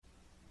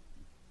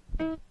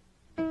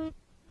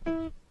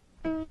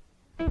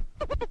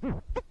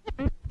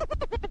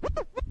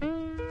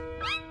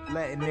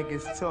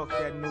niggas talk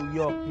that New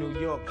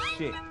York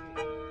shit.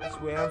 That's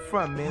where I'm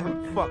from, man.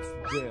 What the fuck's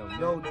the deal, man?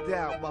 No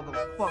doubt,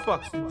 motherfucker.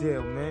 Fuck's the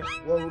deal, man?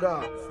 Word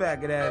up.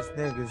 Faggot ass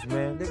niggas,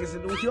 man. Niggas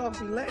in New York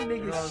be letting niggas,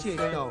 you know shit,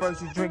 though.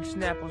 First you drink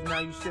Snapples, now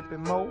you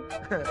sipping Mo.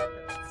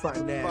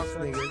 Fucking ass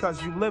niggas.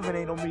 Cause you living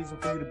ain't no reason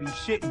for you to be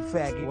shitting,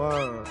 faggot.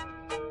 Word.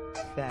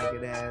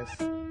 Faggot ass.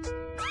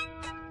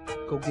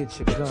 Go get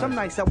your gun. Some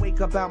nights I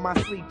wake up out my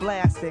sleep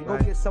blasting. Go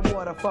get some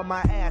water for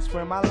my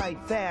aspirin. My life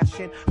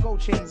fashion.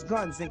 Gold chains,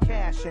 guns, and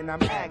cash. And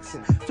I'm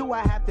asking, do I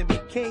have to be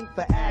king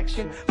for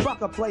action?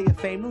 Fuck a player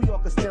fame. New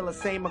York is still the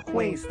same. A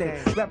Queens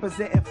thing.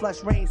 Representing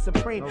flush reign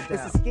supreme. No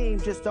it's a scheme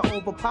just to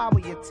overpower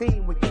your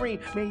team with cream.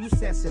 Man, you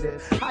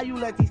sensitive. How you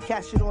let these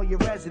cats shit on your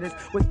residence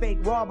with fake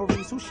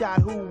robberies? Who shot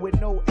who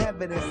with no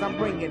evidence? I'm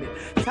bringing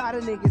it. Tired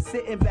of niggas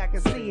sitting back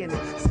and seeing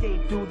it.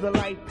 Escape through the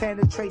light.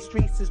 Penetrate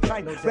streets is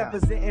trite. No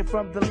representing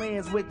from the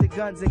lands with the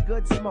guns and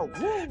good smoke.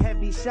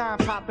 Heavy shine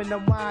popping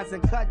them wines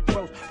and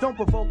cutthroats. Don't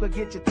provoke or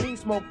get your team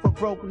smoked for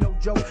broke, no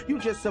joke. You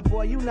just a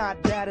boy, you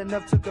not bad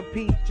enough to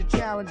compete. Your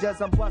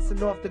challengers, I'm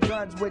busting off the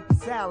guns with the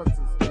silencers.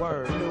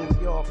 Word.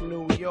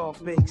 New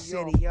York, big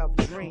city of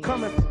dreams.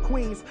 Coming from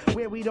Queens,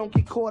 where we don't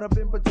get caught up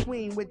in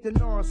between with the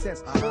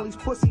nonsense. All these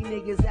pussy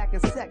niggas acting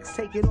sex,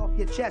 take it off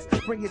your chest.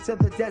 Bring it to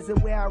the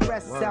desert where I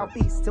rest. Word.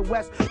 Southeast to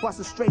west,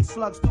 busting straight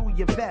slugs through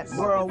your vest.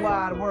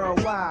 Worldwide.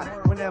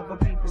 Whenever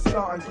people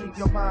startin', keep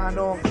your mind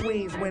on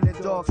Queens when the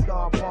dogs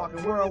start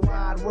barking.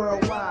 Worldwide.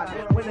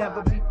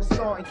 Whenever people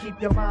startin',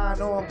 keep your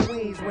mind on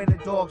Queens when the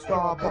dogs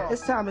start barking.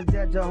 It's time to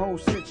judge the whole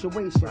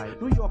situation.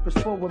 Right. New York is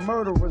full with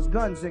murderers,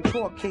 guns, and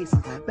court cases.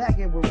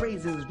 Bagging with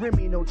razors,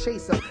 Remy no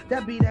chaser.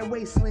 That be that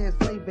wasteland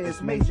flavor,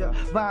 it's major.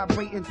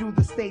 Vibrating through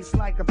the states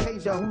like a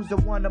pager. Who's the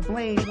one to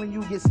blame when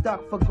you get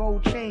stuck for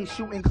gold chains?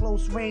 Shooting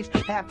close range,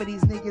 half of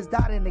these niggas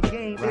died in the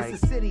game. Right.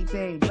 It's a city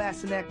thing,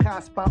 blasting that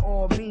cops by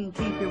all means.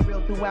 Keep it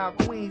real throughout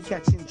Queens,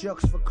 catching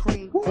jokes for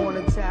cream. On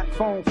a tap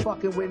phone,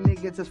 fucking with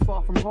niggas that's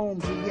far from home.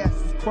 GS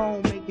is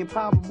chrome, making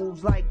power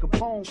moves like a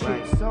poem.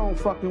 Shit zone,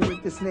 fucking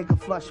with this nigga,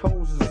 flush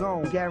holes is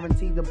zone.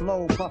 Guaranteed to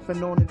blow,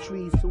 puffing on the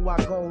trees till I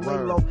go. Lay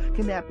low,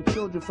 kidnapping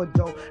children for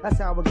dough. That's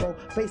how it go,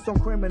 based on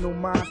criminal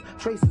minds.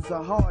 Traces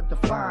are hard to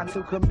find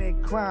to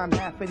commit crime.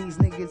 Half of these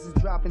niggas is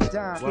dropping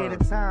dimes. Scared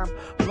of time,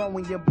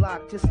 blowing your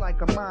block just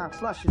like a mine.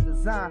 Flushing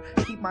design,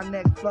 keep my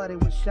neck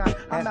flooded with shine.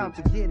 I'm out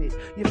to get it.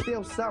 You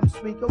feel something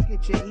sweet, go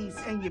get your eats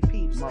and your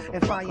peeps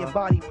and find your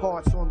body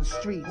parts on the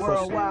street.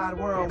 Worldwide.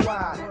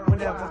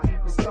 Whenever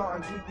people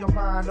startin', keep your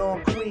mind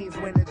on Queens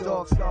when the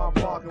dogs start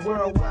barking.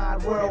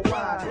 Worldwide.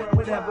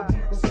 Whenever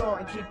people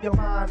startin', keep your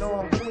mind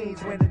on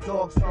Queens when the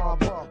dogs start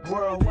barking.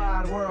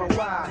 Worldwide.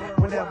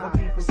 Whenever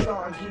people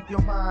startin', keep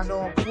your mind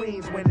on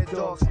Queens when the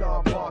dogs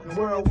start barking.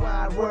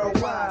 Worldwide.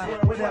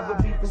 Whenever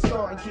people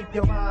startin', keep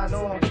your mind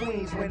on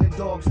Queens when the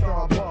dogs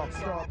start barking.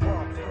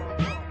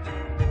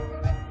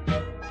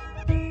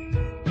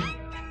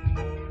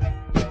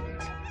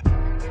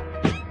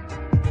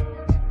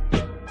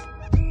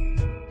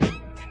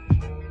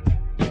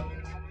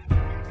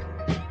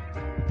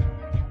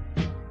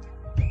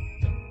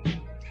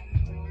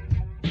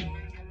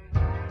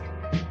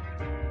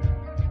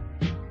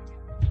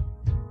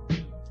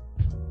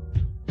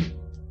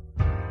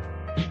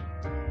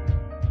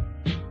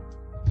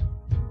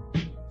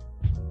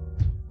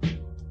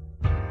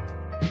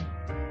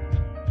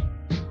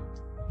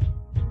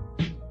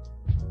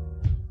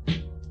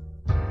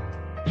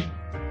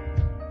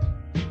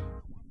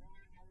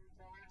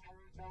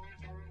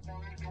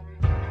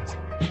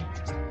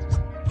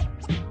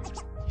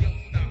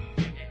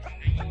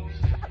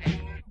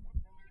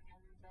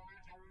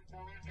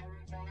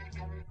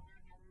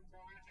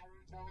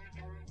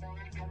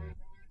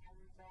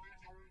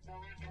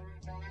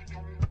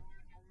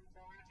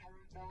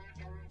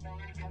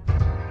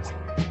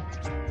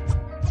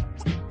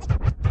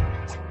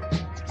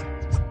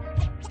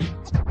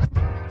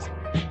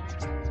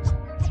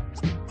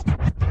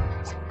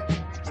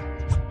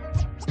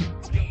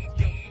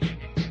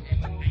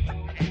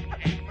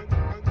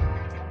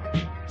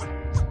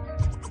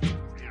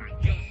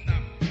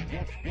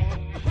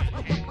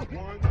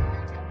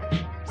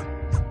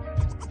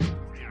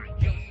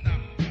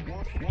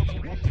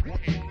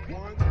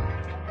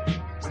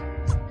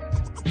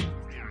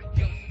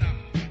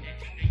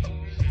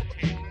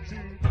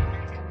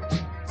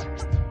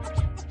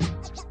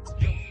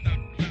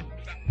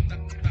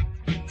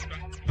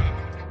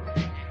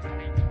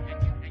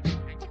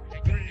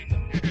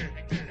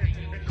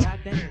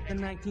 In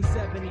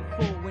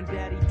 1974, when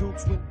Daddy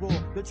Dukes went raw,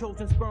 the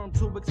chosen sperm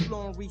to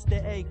explore and reach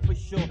the egg for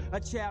sure. A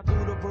child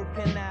through the birth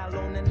canal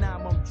on an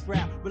album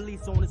trap.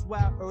 Released on this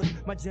wild earth,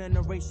 my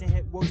generation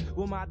hit worse.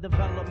 With my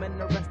development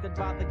arrested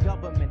by the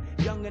government.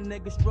 Younger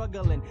niggas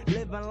struggling,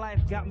 living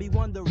life got me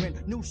wondering.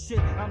 New shit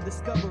I'm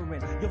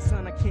discovering. Yo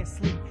son, I can't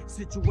sleep.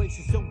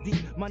 Situation so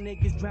deep, my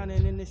niggas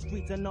drowning in the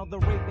streets. Another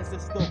rapist in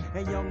store,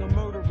 and younger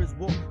murderers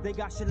walk. They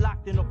got shit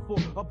locked in a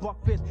fort, a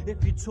buck fifth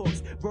if you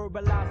talks.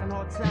 Verbalizing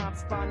hard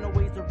times, find no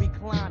ways to reclaim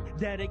incline,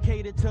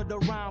 dedicated to the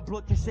rhyme,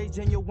 looking shades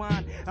in your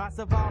wine. I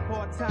survive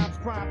hard times,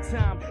 prime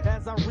time,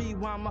 as I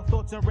rewind my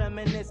thoughts and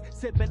reminisce,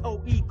 sipping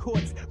OE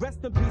courts.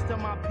 Rest in peace to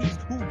my peeps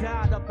who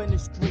died up in the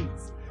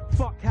streets.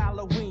 Fuck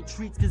Halloween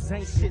treats, cause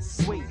ain't shit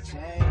sweet.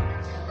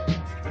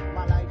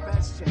 My life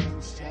has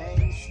changed,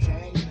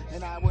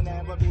 and I will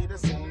never be the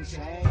same.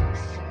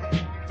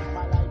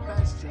 My life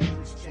has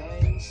changed,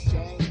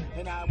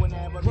 and I will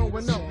never be the same.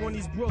 Growing up on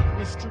these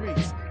Brooklyn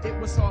streets, it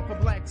was hard for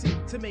black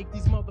teeth to make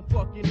these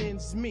motherfucking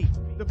ends meet.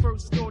 The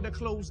first store that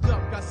closed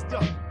up got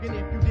stuck, and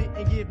if you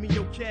didn't give me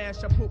your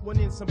cash, I put one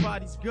in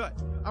somebody's gut.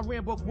 I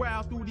ran buck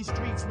wild through these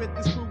streets with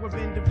this crew of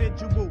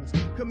individuals,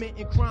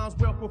 committing crimes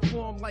well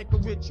performed like a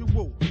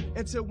ritual.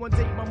 Until one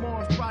day my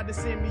mom tried to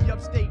send me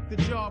upstate the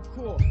Job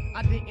Corps.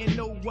 I didn't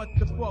know what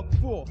the fuck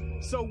for,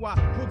 so I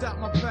pulled out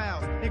my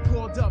pals and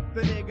called up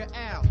the nigga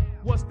Al.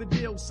 What's the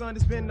deal, son?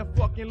 It's been a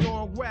fucking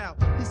long while.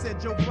 He said,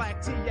 Joe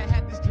Black T, I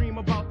had this dream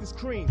about this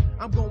cream.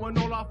 I'm going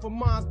all out for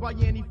mines by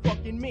any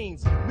fucking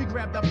means. We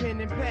grabbed our pen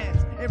and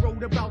pads and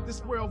wrote about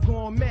this world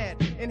going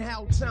mad and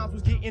how times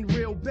was getting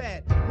real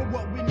bad. But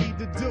what we need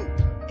to do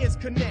is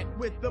connect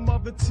with them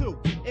other two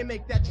and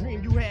make that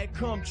dream you had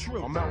come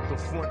true. I'm out the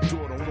front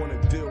door, don't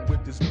wanna deal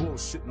with this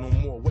bullshit no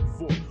more. What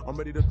for? I'm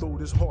ready to throw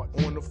this heart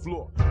on the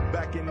floor.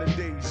 Back in the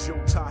days,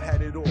 yo, Ty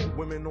had it all.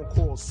 Women on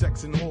call,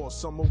 sex and whore,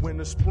 summer,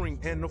 winter, spring,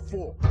 and the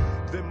fall.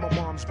 Then my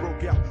moms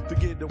broke out to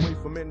get away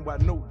from NY,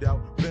 no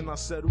doubt. Then I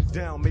settled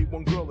down, made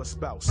one girl a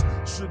spouse.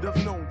 Should have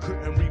known,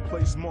 couldn't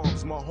replace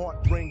moms. My heart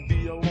rang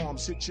the alarm,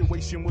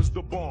 situation was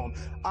the bomb.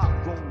 I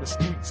roamed the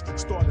streets,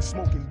 started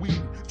smoking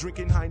weed,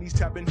 drinking heinies,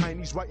 tapping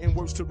heinies, writing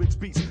words to its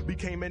beats.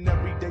 Became an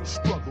everyday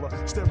struggler,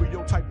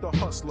 stereotyped the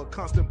hustler,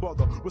 constant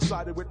bother.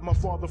 Resided with my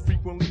father,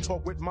 frequently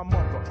talked with my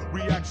mother.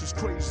 Reactions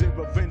crazy,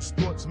 revenge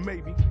thoughts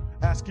maybe.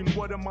 Asking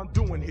what am I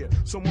doing here?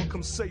 Someone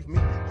come save me,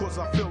 cause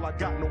I feel I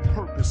got no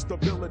purpose.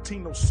 Stability,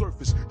 no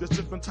surface, just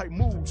different type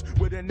moods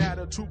with an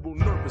attitudinal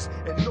nervous.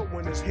 And no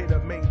one is here to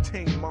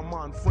maintain my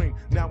mind frame.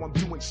 Now I'm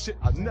doing shit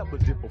I never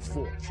did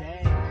before.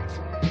 Change.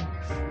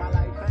 My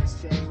life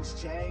has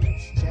changed,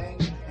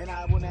 and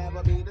I will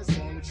never be the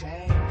same.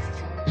 Change.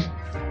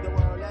 The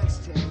world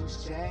has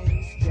changed,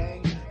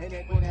 and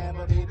it will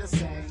never be the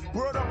same.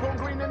 Brought up on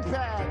green and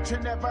patch,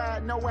 and never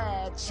had no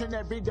action.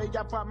 Every day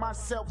I find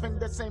myself in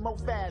the same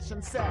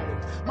old-fashioned saddle.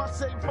 My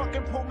same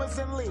fucking Pumas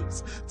and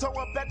leaves, toe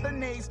up at the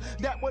knees,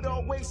 that would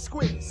always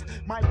squeeze.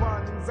 My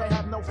buns, they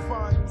have no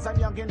funds, I'm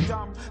young and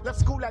dumb. Left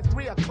school at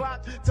 3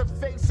 o'clock to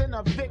face an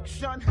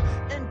eviction.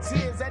 In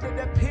tears, as it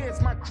appears,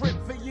 my crib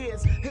for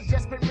years has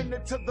just been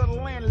rented to the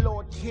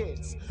landlord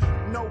kids.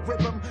 No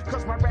rhythm,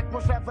 cause my rec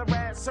was rather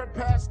ass,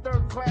 surpassed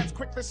third class,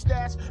 quick to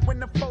stash when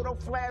the photo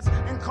flash.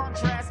 In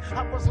contrast,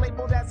 I was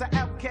labeled as an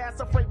outcast,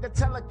 afraid to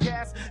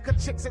telecast.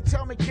 Cause chicks that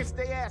tell me kiss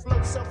their ass,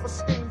 low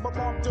self-esteem, but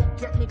mom do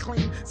kept me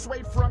clean.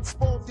 Suede front,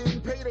 spoiled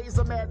in, payday's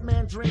a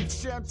madman dream.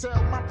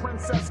 Chantel, my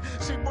princess,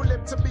 she will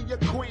live to be a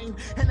queen.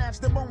 And as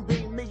the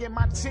moonbeam, me and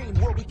my team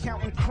will be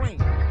counting cream.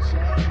 Change,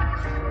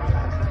 my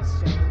life has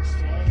changed,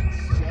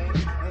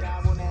 and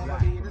I will never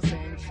be the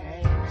same.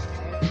 Change,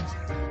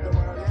 the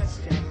world has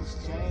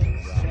changed,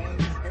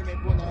 and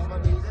it will never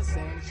be the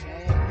same.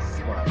 Change,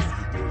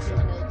 you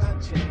should make a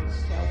change,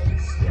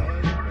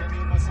 and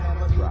you must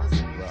never be the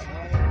same.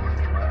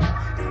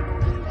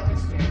 Evil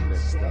has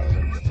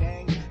changed,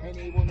 and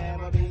he will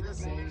never be the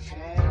same.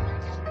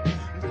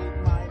 Big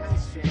mind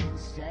has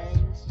changed,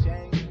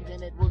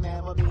 and it will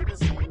never be the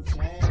same.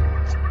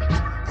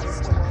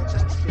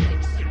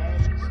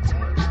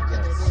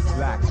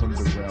 Black from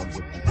the realms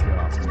of the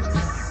darkness,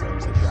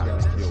 the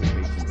darkness kill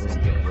making from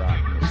the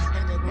rockness.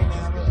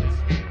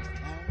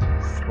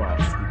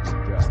 Sparks through the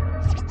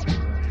darkness,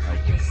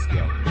 like a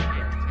skeleton,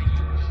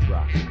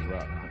 rock and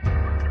rock.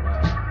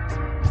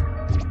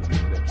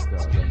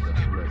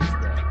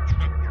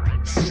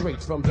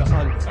 Straight from the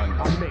under,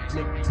 I make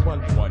niggas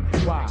wonder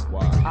why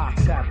I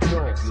tap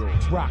doors,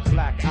 rock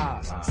black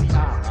eyes. See,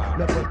 I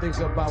never think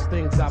about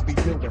things I be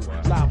doing,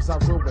 lives I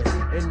ruin,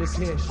 and this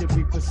here shit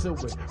we pursuing.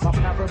 My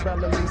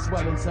parabellum be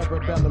swelling,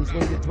 cerebellums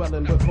when you're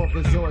dwelling with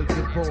corpozoids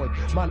get bored.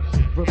 My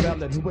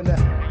rebelling, who in the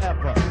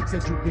ever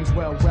said you can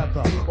dwell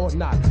weather or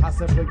not? I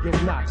said but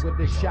you're not with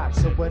the shot,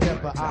 so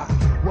whatever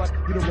what?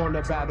 You don't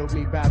wanna battle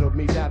me, that'll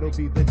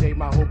be the day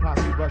my whole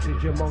posse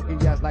rushes your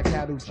monkey ass like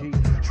cattle G.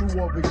 True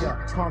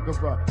warrior,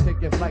 conqueror,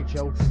 taking flight,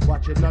 yo.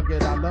 Watch it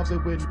nugget, I love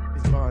it when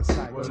it's on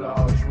sight. Well,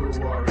 all true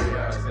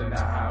warriors in the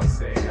house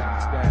say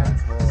aye.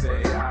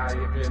 Say aye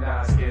if you're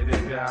not scared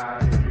to die.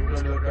 If you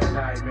can look a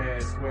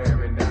nightmare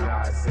square in the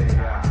eye, say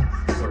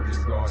aye. So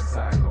just go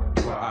inside,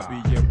 go. I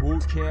be your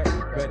boot camp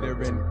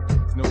veteran,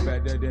 It's no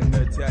better than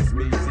the test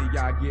me. See,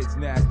 I gets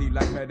nasty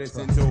like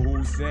medicine to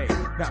Hussein.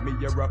 Not me,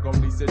 your ruck,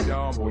 only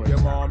Saddam. Boy, your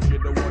mom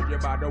should've warned you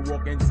about the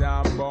walking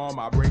time bomb.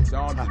 I break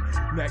arms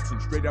and necks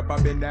and straight up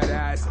I've been that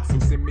ass. So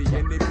send me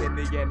any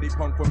penny, any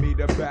punk for me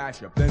to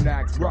bash up. The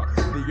axe rock,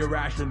 the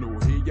irrational.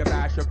 Hear you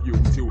mash up you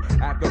too.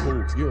 Act the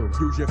fool, you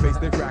use your face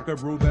to crack a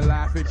rule and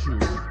laugh at you.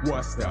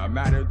 What's the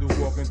matter? Do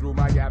walking through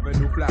my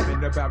avenue,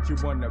 flapping about you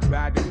on the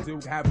battle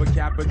to have a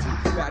capital.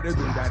 Better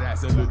do that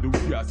ass a little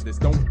justice.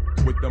 Don't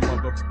with the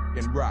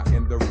motherfucking rock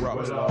and the rough.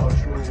 With all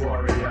true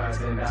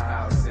warriors in the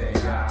house, say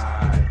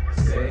aye.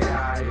 Say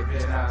aye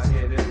if you're not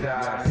scared to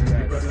die.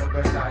 You could look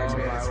a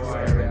nightmare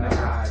square in the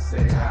eye,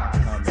 say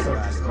aye. So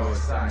just go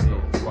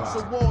cycle.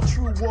 So all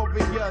true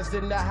warriors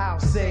in the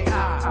house, say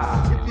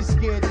aye. If you're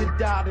scared to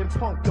die, then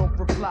punk don't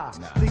reply.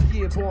 The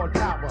year-born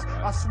power,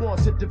 I sworn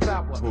to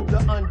devour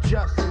the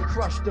unjust and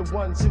crush the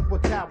ones who were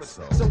cowards.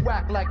 So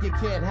act like it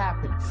can't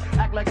happen.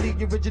 Act like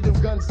the original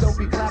guns don't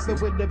be clapping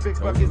when the big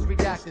buckets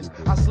reacting.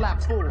 I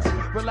slap fools,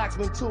 relax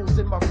when tools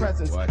in my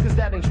presence. Cause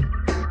that ain't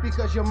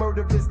because your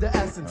murder is the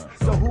essence.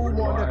 So who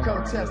wanna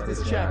come test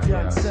this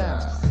champion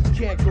sound?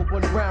 Can't go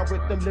one round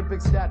with them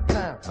lyrics that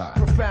pound.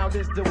 Profound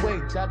is the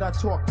way that I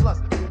talk, plus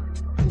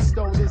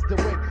stone is the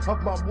way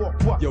of my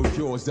walk. What? Yo,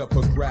 jaws up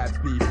for grabs,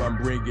 beef I'm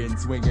bringing,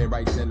 swinging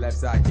right and left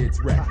side gets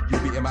wrecked. You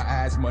beating my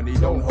ass, money,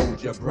 don't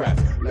hold your breath.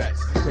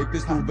 Let's take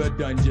this through the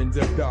dungeons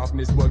of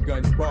darkness where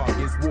guns bark.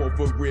 It's war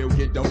for real,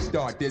 kid, don't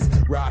start this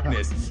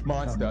rockness.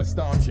 Monster,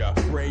 stomp ya,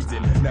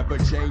 brazen, never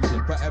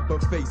changing, forever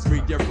face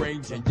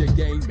rearranging. Your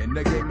game in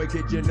the game of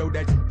kid, you know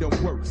that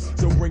don't work.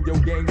 So bring your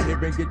game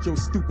here and get your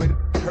stupid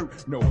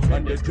hurt. No,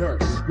 under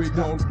dirt, we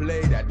don't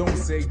play that, don't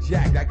say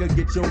jack. I could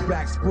get your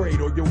back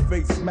sprayed or your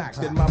face smacked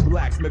in my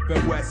blacksmith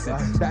and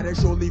Wesson. That'll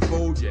surely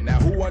fold you. Now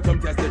who want to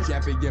test the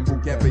champion who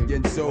can't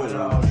begin so? With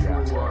all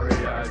true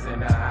warriors in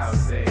the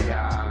house, say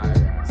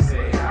aye.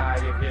 Say aye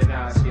if you're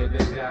not scared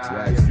to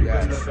die. If you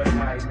can look a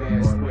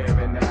nightmare square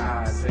in the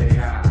eye, say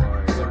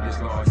aye. So just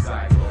go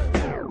cycle.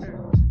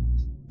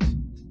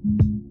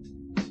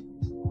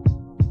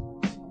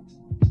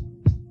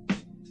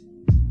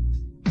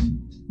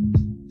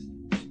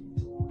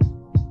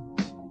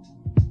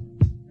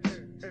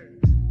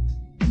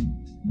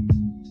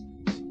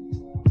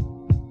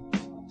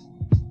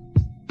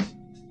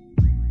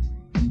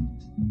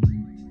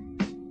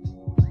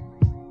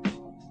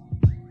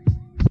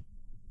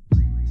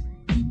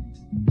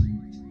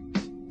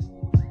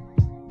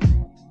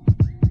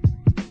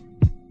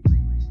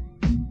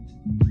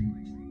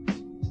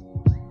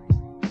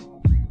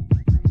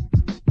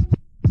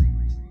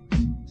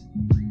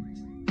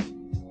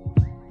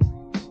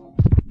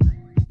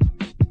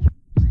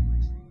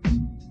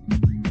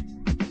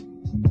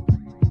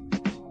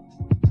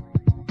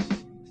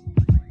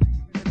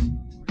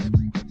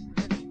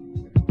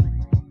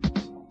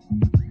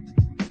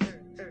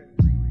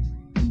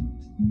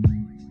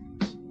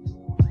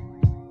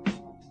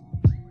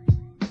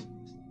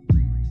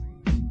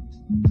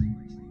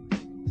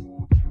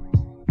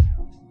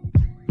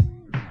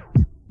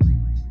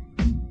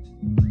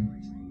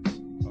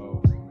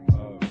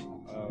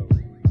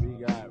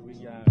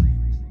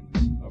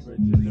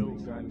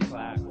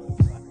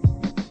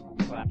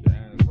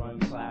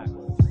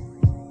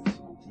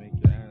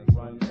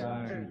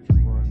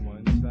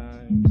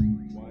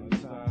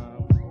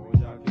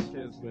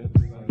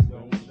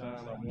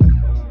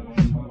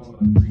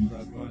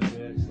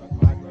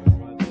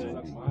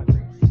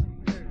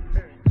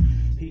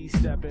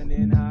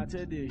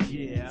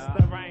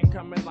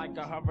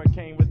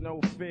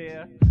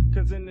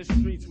 Cause in the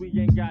streets we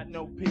ain't got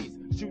no peace.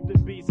 Shoot the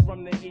beast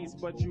from the east,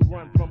 but you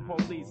run from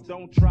police.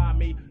 Don't try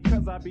me,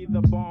 cause I be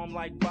the bomb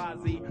like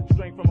Bozzy.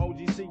 Straight from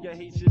OGC, you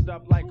heat shit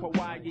up like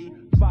Hawaii.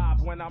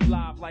 5 when I'm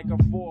live like a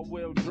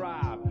 4-wheel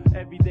drive.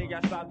 Every day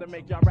I strive to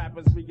make y'all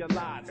rappers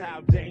realize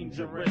how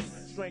dangerous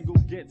Strangle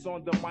gets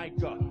on the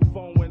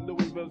microphone. When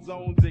Louisville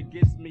zones, it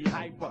gets me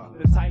hyper.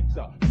 The type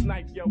to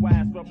snipe your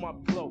ass from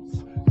up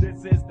close.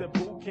 This is the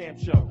boot camp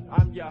show.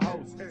 I'm your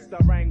host,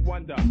 Starang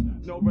Wonder.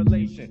 No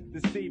relation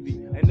to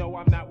Stevie. And no,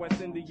 I'm not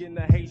West Indian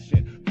or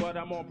Haitian, but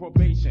I'm on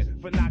probation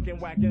for knocking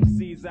whack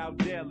MCs out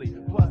daily.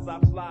 Plus I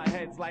fly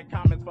heads like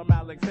comments from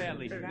Alex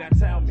Haley. Now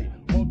tell me,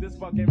 won't this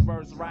fucking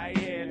verse right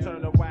here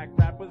turn a whack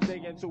rapper's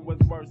day into his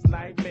worst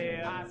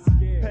nightmare? I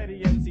scare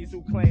petty MCs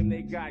who claim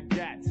they got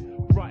gats,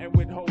 frontin'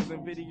 with hoes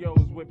and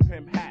videos with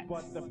pimp hats.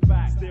 But the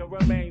fact still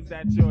remains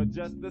that you're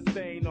just a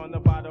stain on the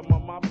bottom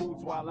of my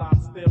boots while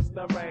I'm still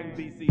Starang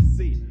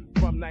BCC.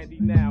 From 90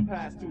 now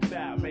past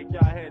 2000, make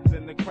y'all heads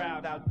in the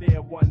crowd out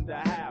there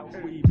wonder how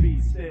we be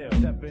still.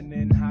 Stepping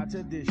in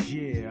hotter this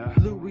year.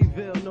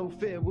 Louisville, no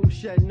fear, will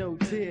shed no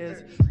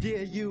tears.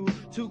 Dare you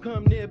to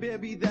come near,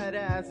 baby, that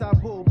ass. I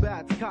pull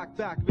bats, cock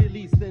back,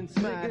 release then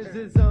smash.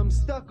 Niggas is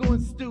stuck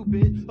on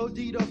stupid,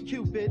 OD'd off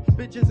Cupid.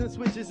 Bitches and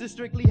switches is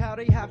strictly how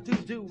they have to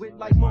do it,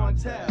 like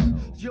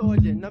Montel.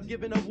 Jordan, I'm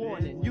giving a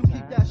warning. You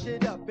keep that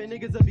shit up and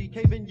niggas will be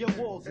caving your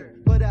walls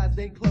in. But as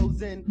they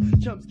close in,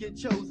 chumps get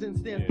chosen,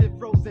 stand stiff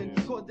frozen.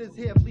 Caught this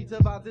hair fleets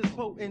about this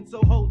potent,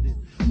 so hold it.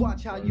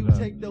 Watch how you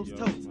take those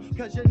totes,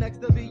 cause your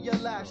next to be your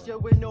last year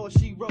when all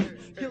she wrote.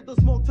 Killed the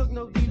smoke, took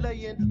no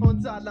delaying.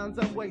 On sidelines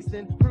I'm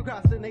wasting,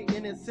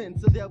 procrastinating is sin,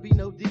 so there'll be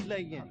no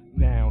delaying.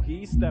 Now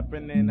he's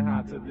stepping in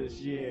hot to this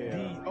year.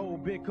 D.O.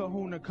 Big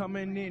Kahuna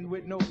coming in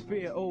with no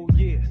fear, oh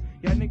yeah.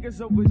 Y'all niggas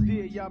over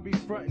there, y'all be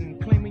frontin',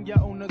 claiming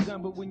y'all own a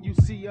gun, but when you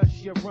see us,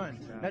 you run.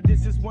 Now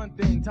this is one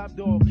thing Top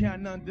Dog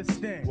can't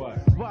understand. What?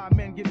 Why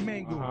men get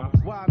mangled,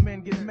 why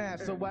men get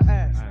mad, so I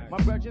asked my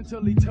brother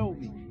until he told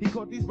me. He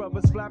caught these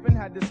brothers flapping,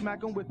 had to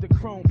smack him with the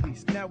chrome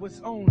piece. Now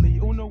it's only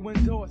Uno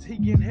Windows, he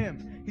and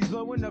him. He's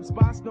blowing up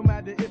spots no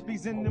matter if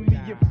he's enemy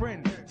or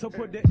friend. So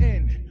put the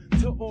end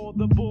to all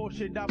the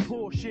bullshit, I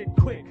pull shit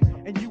quick.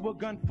 And you a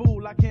gun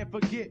fool, I can't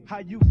forget how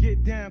you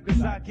get down,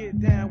 cause I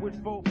get down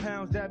with 4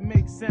 pounds that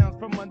make sounds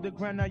from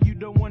underground. Now you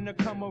don't wanna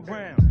come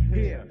around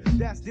here,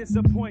 that's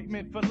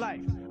disappointment for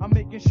life. I'm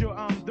making sure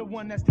I'm the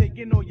one that's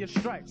taking all your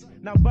stripes.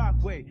 Now by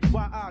way,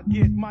 while I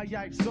get my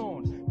yikes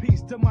on,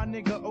 peace to my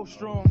nigga O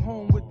Strong,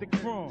 home with the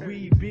chrome.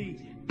 We be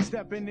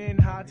stepping in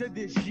hot to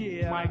this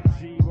year. Mike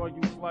G, Roy,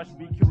 you flush,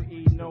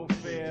 BQE, no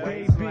fear.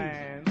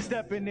 Baby,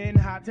 stepping in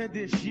hot to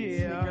this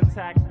year. Sneak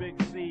attack,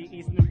 Big C,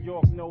 East New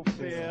York, no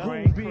fear.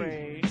 Who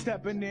be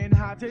stepping in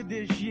hot to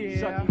this year.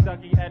 Shucky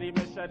Ducky, Eddie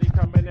Machete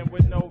coming in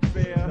with no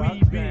fear.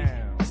 We be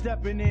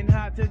stepping in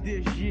hot to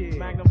this year.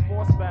 Magnum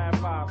Force, bad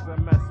vibes,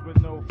 and mess with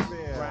no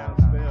fear.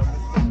 Brownsville,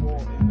 Mr.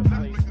 Walton, the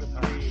place to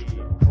be.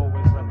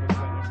 Always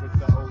representing with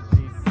the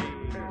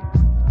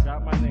OGC.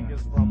 Got my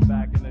niggas from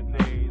back in the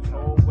days.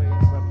 Always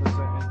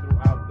representing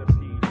throughout the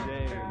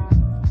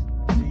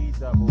PJs.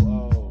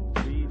 D-double-O,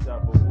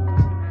 D-double-O.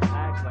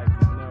 Act like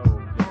you know,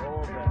 you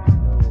already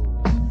know.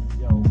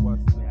 Yo,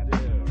 what's the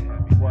deal?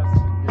 What's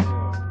the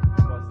deal?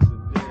 What's the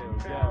deal?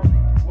 Yo,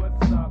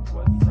 what's up,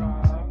 what's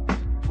up?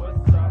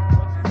 What's up,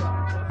 what's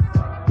up, what's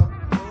up?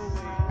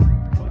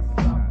 Louis, what's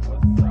up,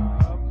 what's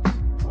up?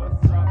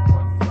 What's up,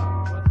 what's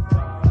up, what's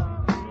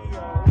up?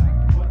 Leo,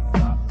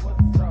 what's up,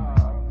 what's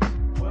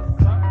up?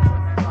 What's up, what's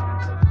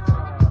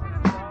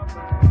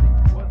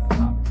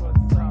up, what's up? Stubborn, what's up,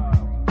 what's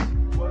up?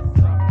 What's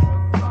up, what's up,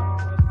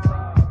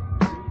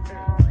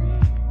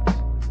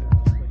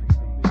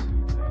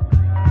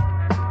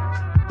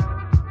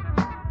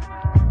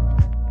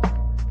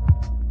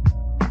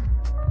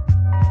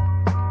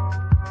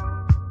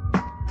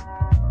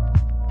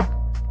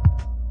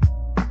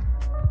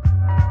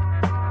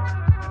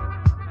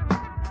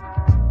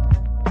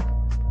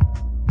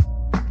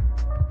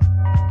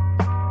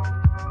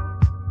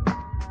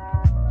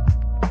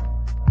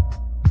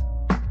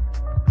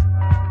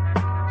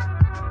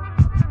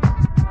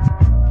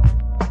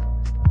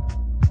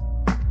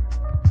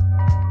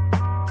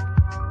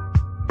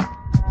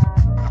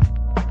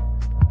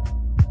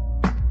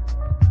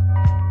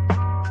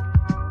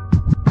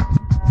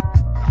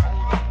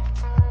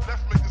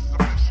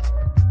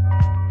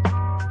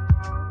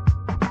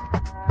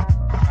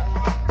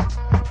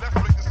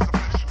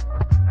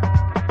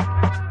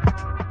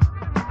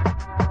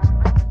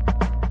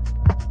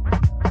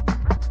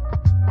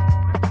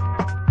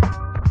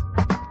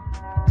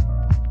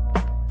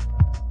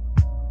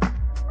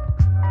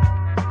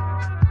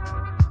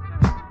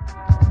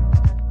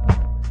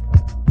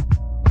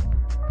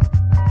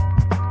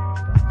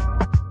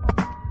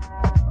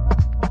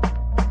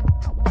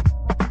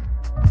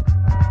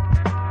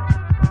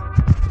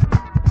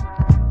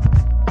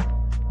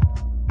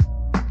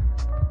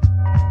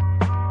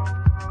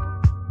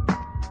 up?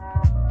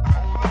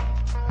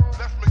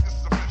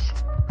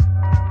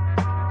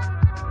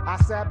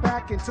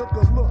 And took a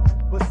look,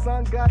 but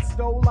son got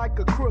stole like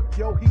a crook.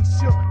 Yo, he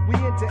shook. We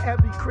into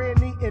every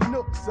cranny and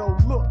nook. So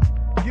look,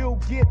 you'll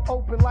get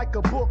open like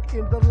a book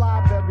in the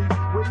library,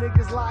 where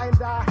niggas lie and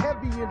die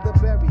heavy in the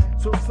berry.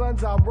 So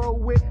sons, I roll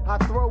with, I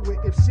throw it.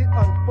 If shit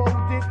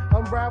unfolded,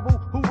 unravel,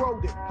 who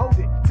wrote it? Hold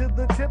it to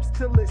the tips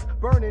till it's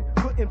burning.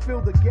 Couldn't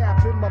fill the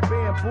gap in my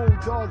bamboo.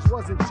 Dogs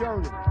wasn't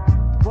churning.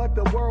 But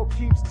the world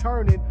keeps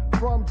turning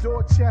from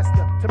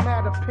Dorchester to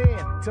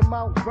Mattapan to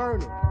Mount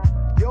Vernon.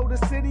 Yo, the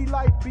city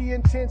life be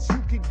intense.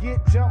 You could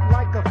get jumped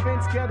like a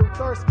fence, kettle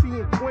thirst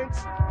being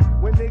quenched.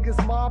 When niggas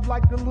mob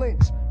like the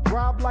lynch,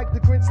 rob like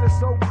the Grinch that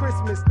sold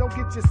Christmas. Don't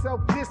get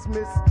yourself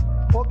dismissed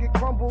or get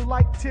crumbled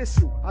like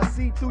tissue. I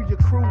see through your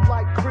crew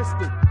like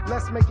crystal.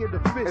 Let's make it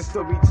official. It's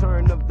the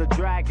return of the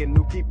dragon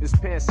who keep his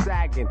pants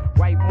sagging.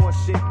 Write more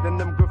shit than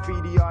them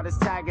graffiti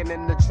artists tagging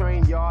in the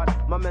train yard.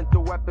 My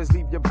mental weapons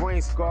leave your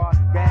brain scarred.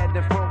 Go ahead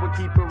and forward,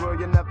 keep it real,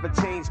 you never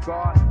change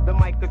guard. The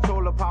mic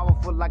controller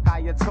powerful like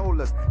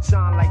Ayatollahs.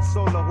 Shine like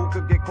solar, who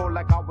could get cold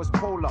like I was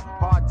polar.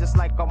 Hard just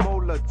like a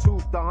molar,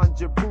 tooth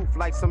 100 proof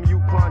like some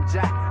Yukon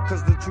Jack.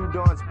 Cause the true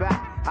dawn's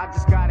back. I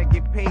just gotta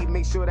get paid,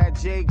 make sure that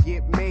J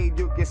get made.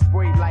 You get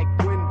sprayed like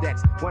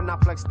Windex when I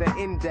flex the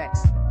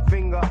index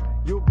finger.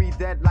 You'll be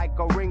dead like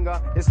a ringer.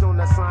 It's known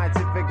as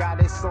scientific, got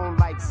its own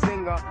like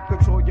singer.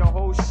 Control your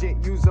whole shit,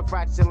 use a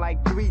fraction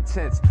like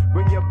 3/10.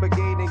 Bring your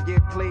brigade and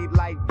get played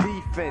like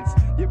defense.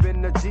 You've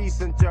been a G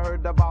since you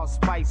heard about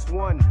Spice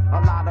One.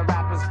 A lot of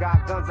rappers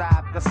got guns, I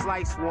have to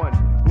slice one.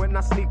 When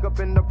I sneak up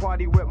in the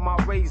party with my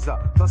razor,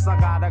 plus I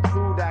got a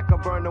crew that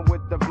can burn them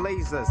with the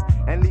blazers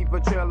and leave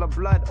a trail of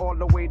blood all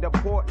the way to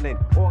Portland.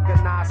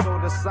 Organized so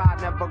the side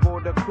never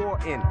go to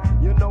court in.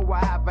 You know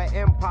I have an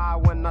empire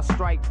when I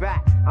strike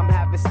back. I'm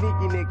having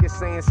sneaky niggas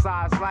saying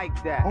size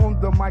like that. On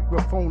the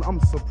microphone, I'm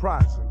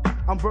surprising.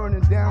 I'm burning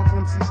down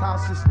MC's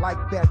houses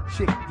like that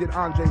chick did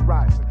Andre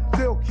Rison.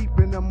 Still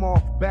keeping them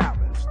off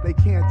balance. They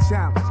can't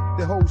challenge.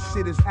 The whole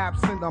shit is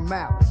absent of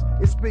malice.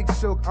 It's Big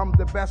Shook, I'm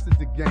the best at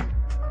the game.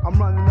 I'm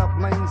running up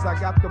lanes, I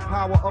got the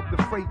power of the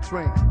freight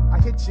train. I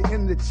hit you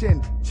in the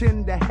chin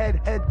to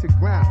head to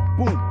ground.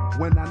 Boom,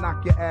 when I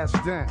knock your ass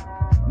down.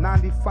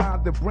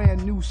 95, the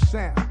brand new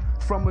sound.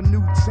 From a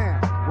new town,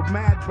 with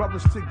mad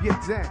brothers to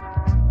get down.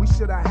 We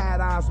should have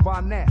had eyes by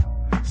now.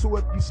 So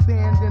if you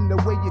stand in the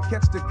way, you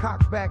catch the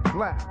cock back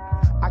black.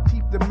 I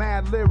keep the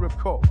mad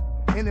lyrical.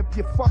 And if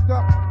you fuck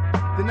up,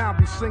 then I'll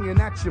be singing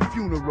at your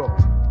funeral.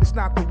 It's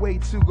not the way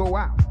to go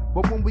out.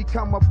 But when we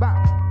come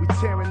about, we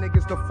tearing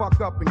niggas the fuck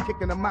up and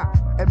kicking them out.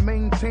 And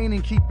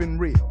maintaining keeping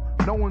real.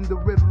 Knowing the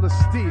riddle of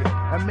steel.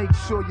 And make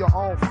sure you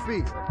all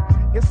feel.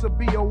 It's a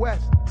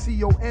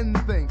BOS-CON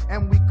thing.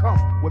 And we come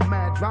with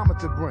mad drama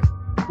to bring.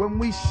 When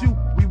we shoot,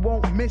 we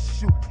won't miss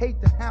you.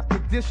 Hate to have to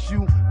diss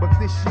you, but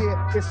this year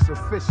it's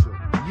official.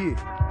 Yeah.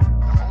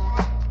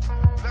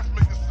 Let's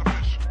make this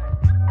official.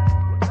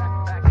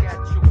 Back at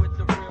you with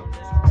the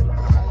realness.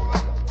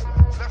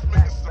 Let's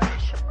make this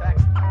official. Back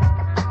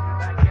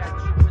at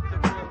you with the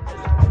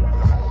realness.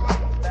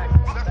 Back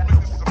at you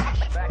with the realness.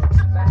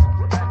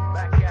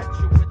 Back at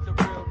you with the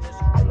realness.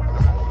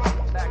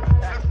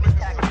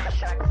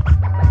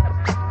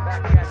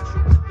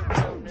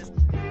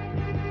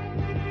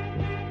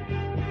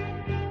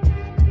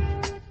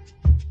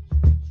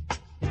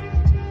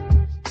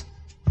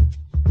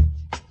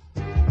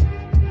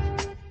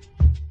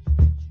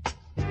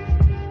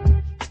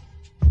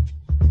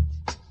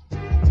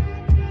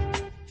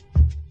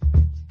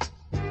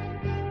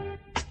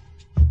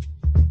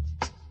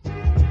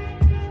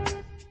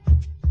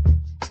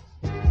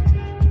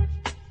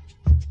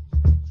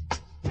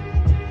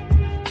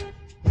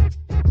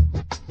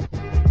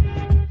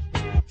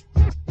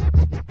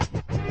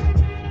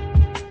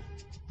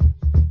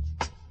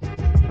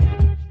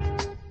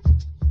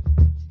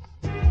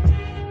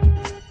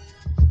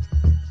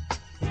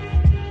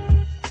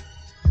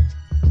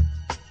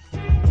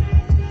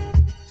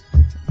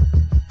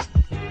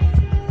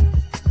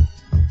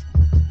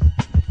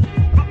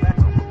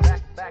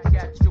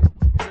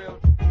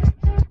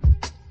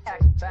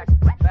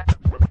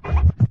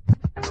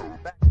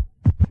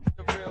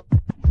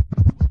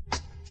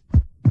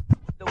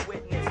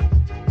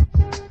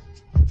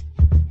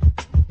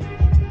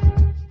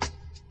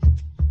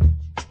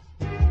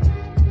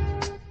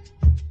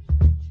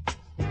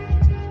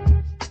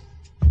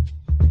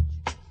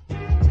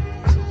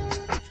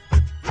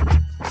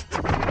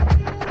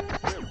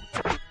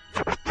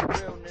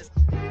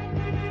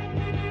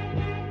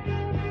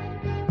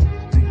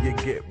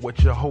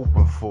 what you're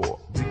hoping for.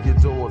 Do your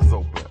doors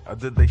open? Or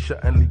did they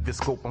shut and leave you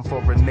scoping for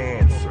an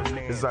answer?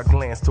 As I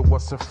glance to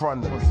what's in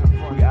front of me,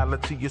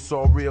 reality is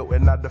all real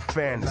and not a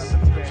fantasy.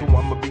 So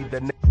I'ma be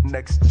the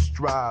next to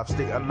strive.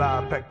 Stay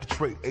alive, pack the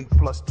tray,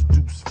 8+ to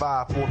deuce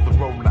 5 for the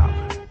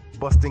rollout.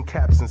 Busting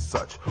caps and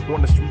such.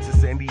 On the streets of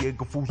San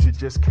Diego, fools you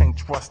just can't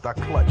trust. I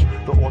clutch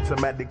the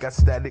automatic, got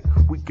static,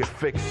 we can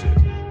fix it.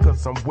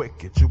 Cause I'm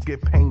wicked, you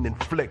get pain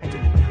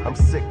inflicted. I'm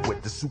sick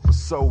with the super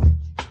soul.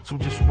 So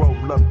just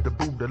roll up the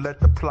Buddha,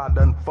 let the plot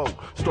unfold.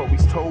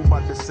 Stories told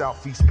by the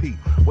Southeast Peak.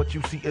 What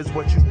you see is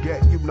what you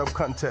get, you know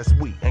contest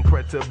we.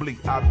 Incredibly,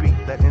 I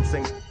beat that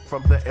insane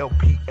from the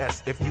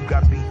LPS. If you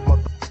got beef,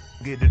 mother,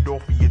 get it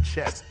off of your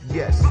chest.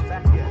 Yes.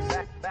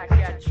 Back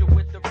at you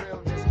with the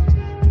realness.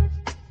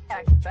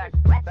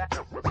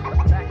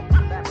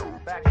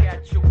 Back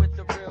at you with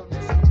the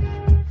realness.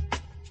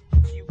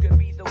 You can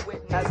be the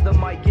witness. As the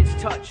mic gets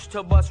touched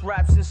to bust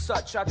raps and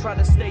such, I try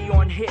to stay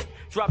on hit.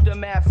 Drop the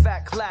mad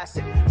fat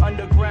classic.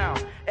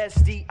 Underground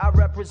SD I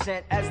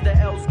represent. As the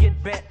L's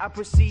get bent, I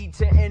proceed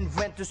to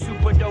invent the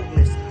super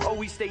dopeness.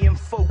 Always stay in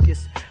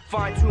focus.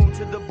 Fine tuned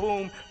to the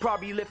boom.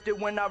 Probably lifted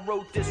when I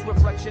wrote this.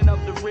 Reflection of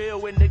the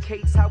real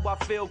indicates how I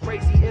feel.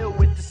 Crazy ill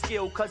with the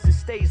skill, cause it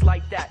stays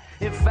like that.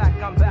 In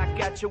fact, I'm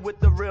back at you with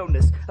the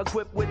realness.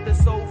 Equipped with the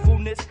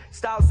soulfulness,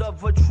 styles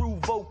of a true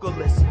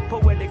vocalist.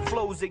 Poetic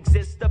flows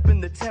exist up in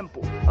the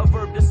temple. A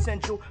verb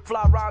essential,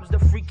 fly rhymes the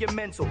freaking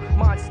mental.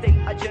 Mind state,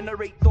 I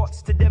generate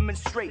thoughts to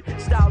demonstrate.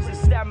 Styles and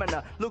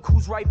stamina, look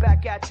who's right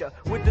back at ya.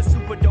 With the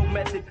super dope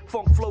method,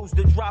 funk flows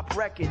to drop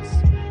records.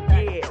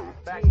 Yeah.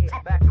 Back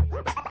at you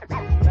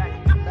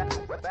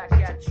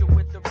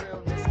with the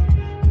realness.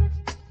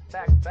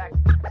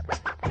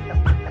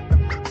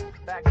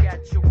 Back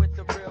at you with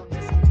the realness.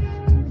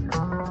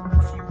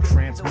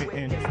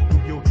 transmitting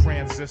through your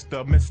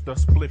transistor, Mr.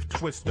 Spliff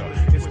Twister.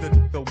 It's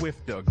the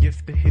wifter,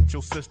 gift to hit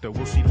your sister.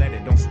 Will she let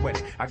it? Don't sweat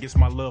it. I guess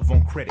my love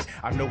on credit.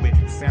 I know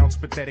it sounds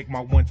pathetic.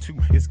 My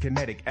 1-2 is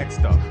kinetic.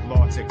 Extra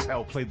large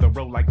XL, play the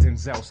role like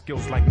Denzel.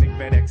 Skills like Nick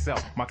Vet XL.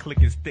 My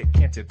click is thick,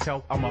 can't you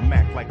tell? I'm a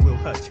Mac like Will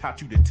Hutch.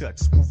 Hot you to touch,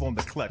 smooth on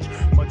the clutch.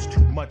 Much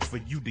too much for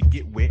you to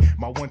get wet.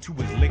 My 1-2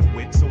 is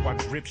liquid, so I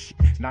drip shit.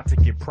 Not to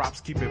get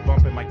props, keep it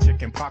bumping like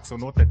chicken pox.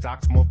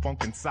 Unorthodox, more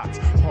funk and socks.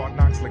 Hard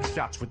knocks like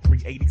shots with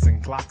 380s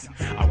and Glocks.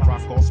 I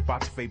rock all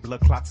spots, fade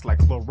blood clots like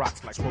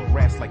Clorox. Smoke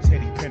rats like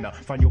Teddy Penner.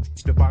 Find your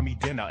bitch to buy me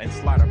dinner and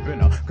slide a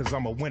binner. Cause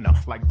I'm a winner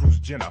like Bruce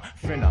Jenner.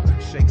 Finna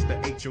shakes the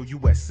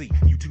HOUSC.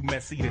 You too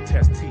messy to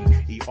test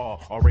TER.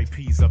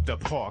 RAPs up the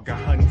par.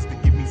 Got honeys to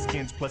give me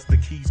skins plus the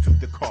keys to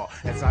the car.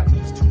 As I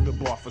ease to the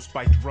bar for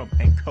spiked rum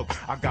and coke.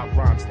 I got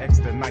rhymes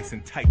extra nice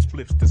and tight,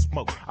 spliffs to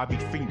smoke. I be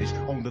fiendish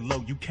on the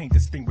low. You can't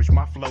distinguish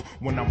my flow.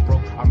 When I'm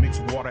broke, I mix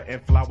water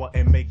and flour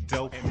and make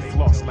dough.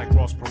 Floss like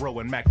Ross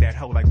Perot and Mac that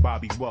hoe like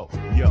Bobby Woe.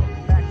 Yo.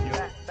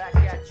 Back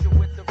at you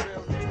with the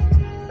realness.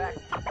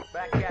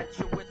 Back at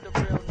you with the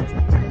realness.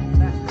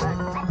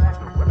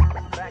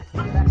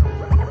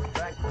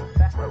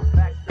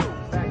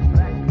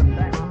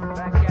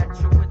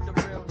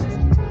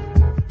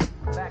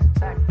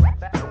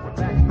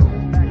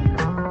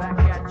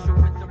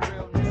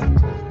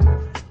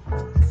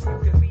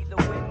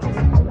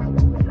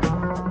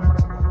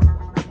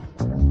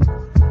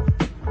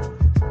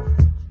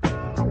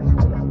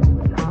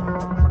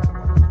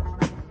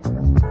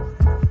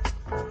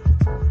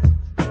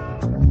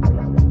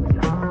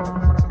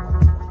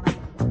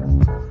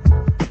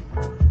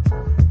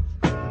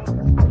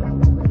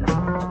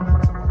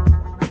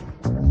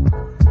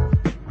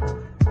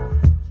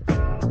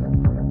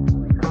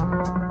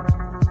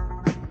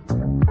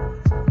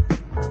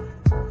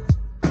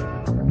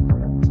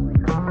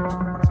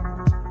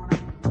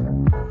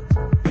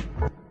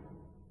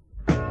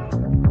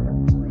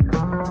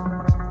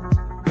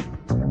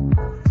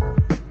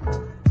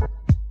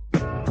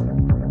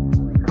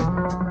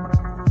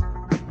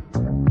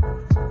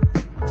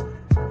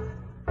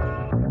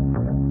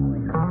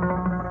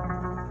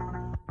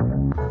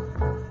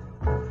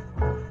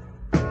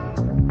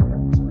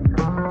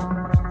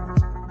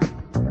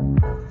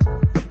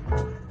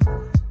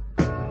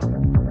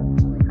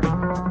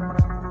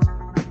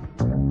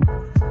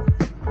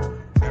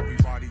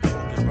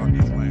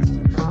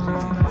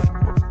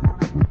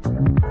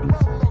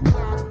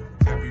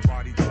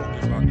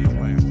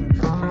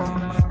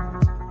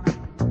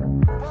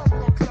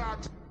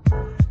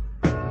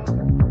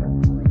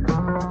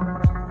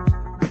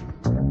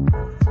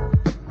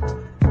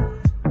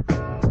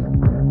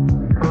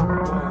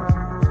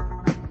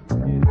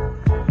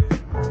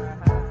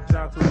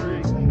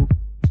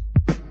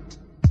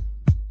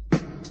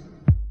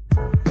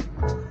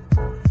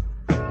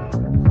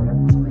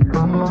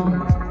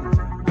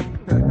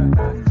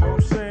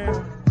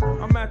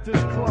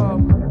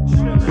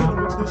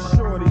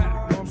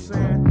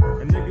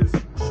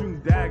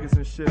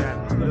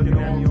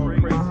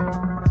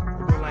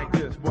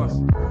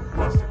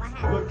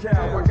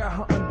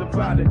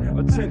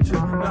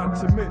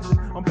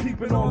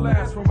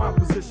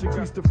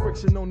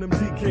 On them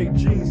DK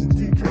jeans and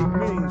DK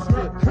means.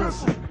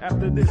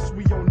 After this,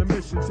 we on the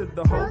mission to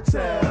the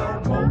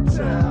hotel,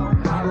 motel,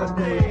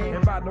 holiday.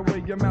 And by the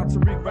way, I'm out to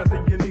reek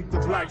rather you need the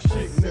black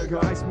shit,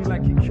 nigga. Ice me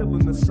like he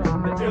killing or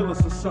something, the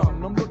illest or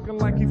something. I'm looking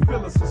like he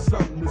feel us or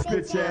something. This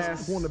bitch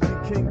ass wanna be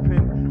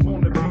kingpin,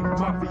 wanna be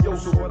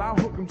mafioso, but I'll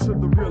hook him to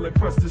the real and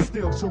press the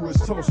steel to his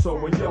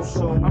torso. And yo,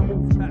 so I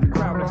move through the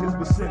crowd in his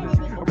vicinity,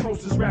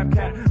 approach this rap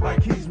cat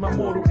like he's my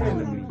mortal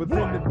enemy. But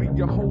then it'd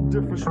be a whole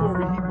different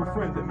story, he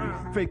befriended me.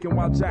 Faking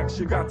while Jack,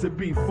 you got to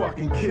be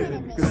fucking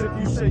kidding me. Cause if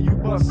you say you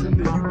bustin',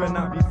 then you better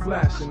not be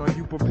flashing. Are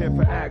you prepared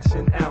for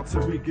action? Al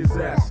Tariq is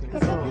asking.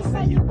 Cause if you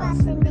say you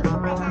bustin', then you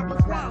better not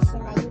be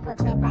flashing. Are you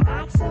prepared for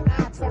action?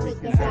 Al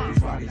Tariq is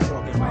asking. Everybody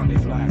talking about they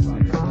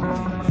blasting.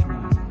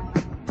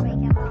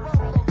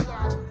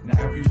 Now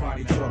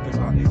everybody talking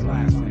about they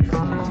blasting.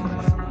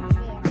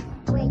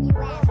 Where you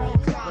at?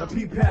 Now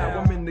P-Pal,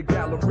 I'm in the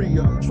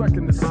Galleria,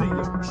 trekking to see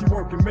her. She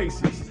working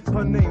Macy's.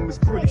 Her name is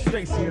Pretty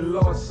Stacy, and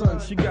Lord's son,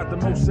 she got the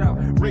most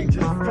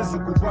outrageous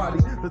physical body.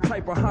 The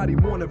type of hottie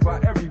wanted by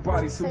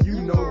everybody. So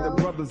you know that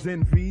brothers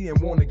envy and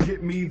wanna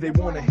get me. They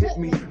wanna hit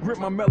me, grip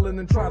my melon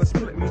and try to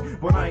split me.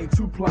 But I ain't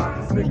too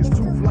ply, niggas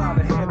too fly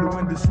to handle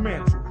and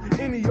dismantle.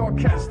 Any of y'all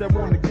cats that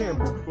wanna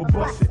gamble, well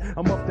bust it.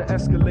 I'm up the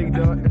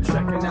escalator and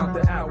checking out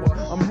the hour.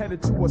 I'm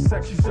headed to a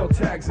section, sell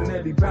tags and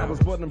Eddie battles,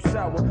 but I'm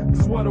sour.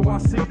 Cause what do I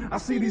see? I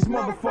see these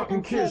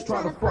motherfucking kids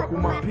try to fuck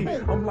with my pee.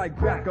 I'm like,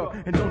 back up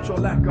and don't y'all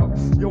lack up.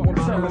 Yo, I'm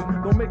telling,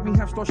 don't make me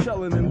have start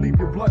shelling and leave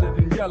you blooded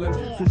and yelling.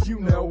 Cause you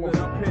know I'm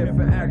prepared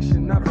for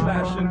action, not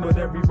flashing, but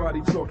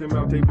everybody talking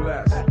about they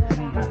blast.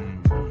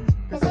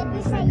 Cause if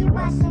you say you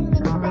bustin',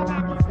 then you better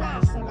not be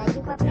flashing. Are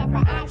you prepared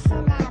for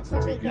action? Now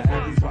Tariq is asking.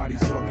 Everybody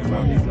talking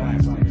about they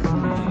blasting.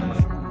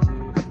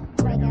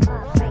 Break him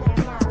up, break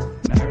him up.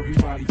 Now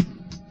everybody.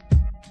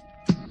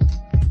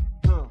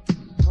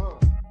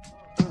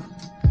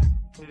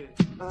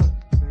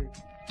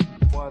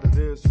 what it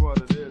is, what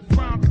it is.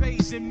 Crime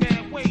pays in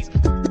mad ways.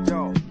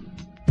 Yo.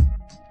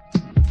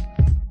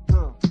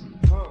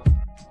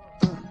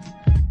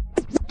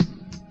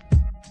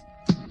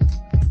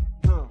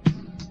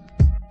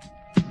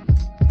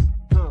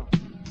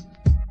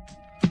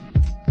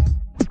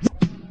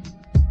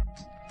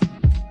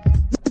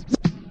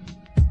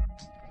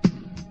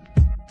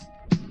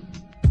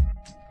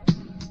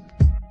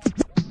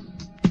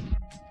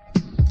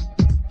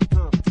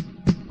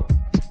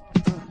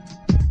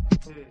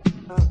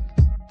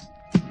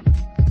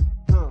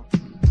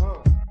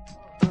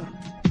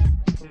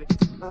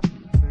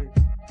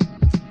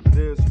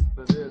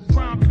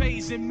 Crime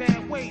pays in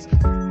mad ways.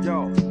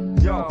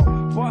 Yo,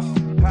 bust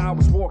how I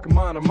was walking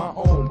minding my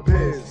own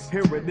biz.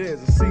 Here it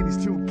is, I see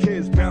these two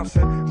kids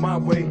bouncing my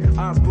way,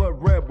 eyes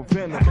blood red with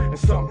venom, and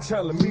something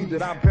telling me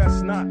that I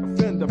best not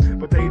offend them.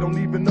 But they don't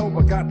even know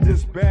I got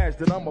this badge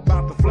that I'm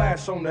about to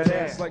flash on that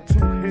ass like 2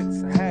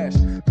 hits of hash.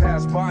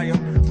 Pass by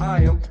them,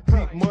 I am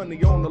beat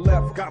money on the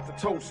left, got the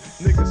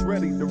toast. Niggas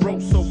ready to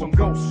roast, so I'm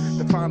ghost.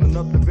 To find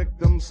another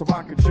victim so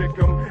I can trick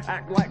them.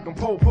 Act like I'm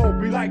po-po,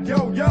 be like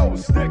yo,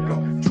 stick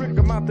them. Trick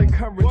them out their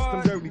courage,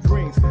 them dirty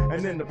greens.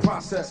 And in the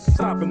process,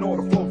 stopping all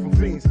the flow from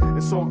fiends.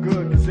 It's all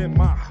good, cause in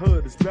my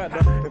hood it's better.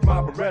 If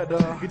my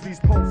Beretta, get these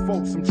po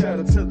folks some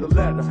cheddar to the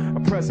letter. A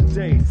present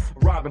day,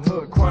 Robin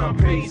Hood, crime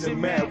pays in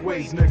mad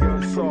ways,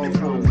 nigga. It's all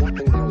good.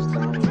 Nothing goes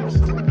down unless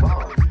it's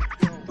involved.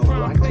 No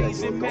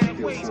blackjack, no dope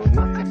deals, no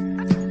nothing.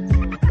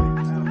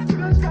 You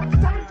guys got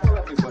time for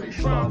everybody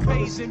shot.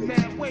 From here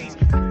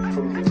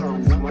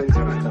on, nothing goes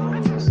down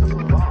unless it's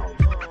involved.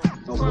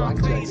 No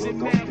blackjack,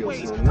 no dope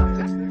deals, no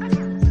nothing.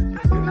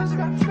 You guys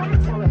got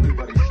time for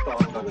everybody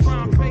shot on the street.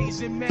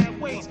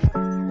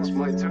 It's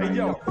my turn. Hey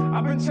yo,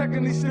 I've been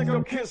checking these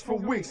stick-up kids for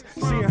weeks,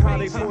 seeing how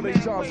they pull their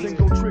jobs and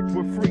go trick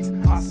with freaks.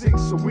 I see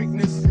some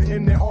weakness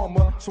in their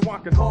armor, so I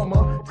can harm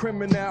a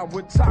criminal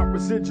with top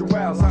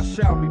residuals. I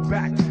shall be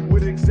back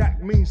with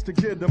exact means to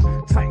get them.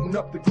 Tighten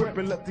up the grip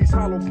and let these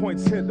hollow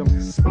points hit them.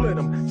 Split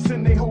them,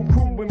 send their whole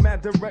crew in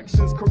mad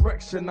directions.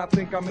 Correction, I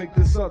think I make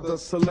this other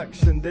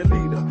selection. Their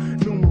leader,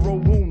 numero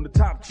boom, the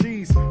top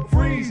cheese.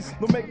 Freeze,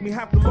 don't make me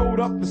have to load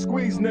up the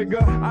squeeze,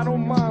 nigga. I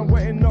don't mind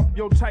wetting up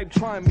your type,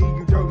 try me,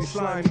 you dirty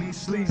slimy,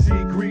 sleazy,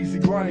 greasy,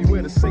 grimy,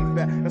 where the safe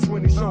at. That's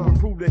when he show and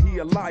prove that he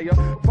a liar.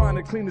 Find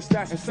a cleaner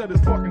stash and set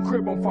his fucking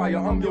crib on fire.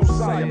 I'm your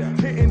sire.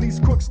 Hitting these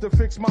crooks to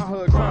fix my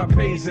hood. Crime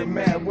pays in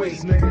mad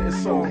ways, nigga.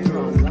 It's all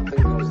good.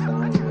 Nothing goes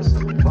down unless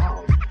it's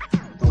involved.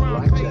 No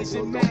blackjack,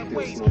 no dope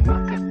deals, no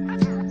nothing.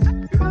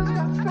 You guys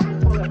got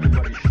time for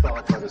everybody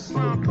shot by the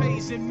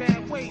street.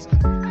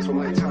 So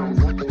my time,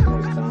 nothing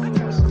goes down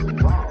unless it's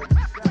involved.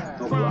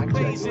 No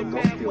blackjack,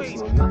 no dope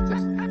deals, no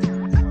nothing.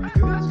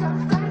 You guys got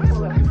time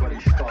for everybody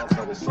shot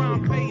by the street.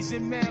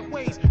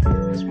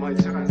 It's my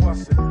turn.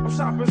 I'm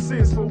shopping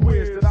Sears for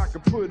wears that I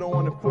could put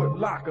on a Foot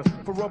Locker.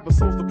 For rubber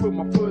soles to put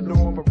my foot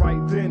on, but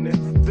right then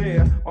and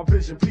there, my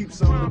vision peeps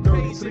them. The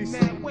dirty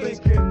threesome,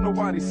 thinking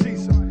nobody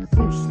sees them.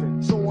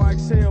 Boosting, so I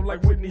exhale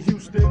like Whitney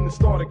Houston and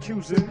start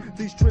accusing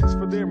these tricks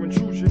for their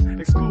intrusion.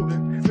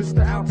 Excluding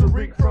Mr.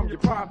 Alteric from your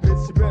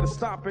profits. You better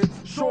stop it.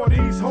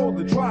 Shorties, hold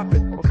it, drop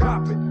it, or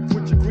cop it.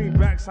 With your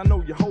greenbacks, I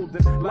know you hold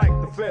it like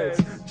the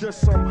feds.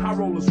 Just some high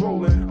rollers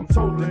rolling. I'm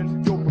told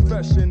your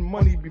profession,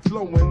 money be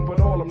flowing, but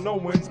all I'm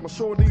knowing is my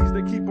shorties,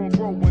 they keep on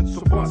growing,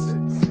 so bust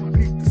it.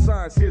 Peep the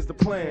signs, here's the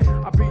plan.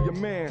 I'll be your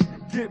man,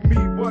 get me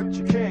what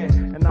you can,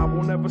 and I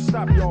won't ever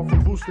stop y'all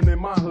from boosting in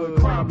my hood.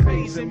 Crime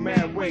pays in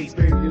mad ways,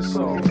 baby, it's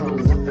all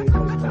good. Nothing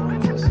goes down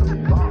unless it's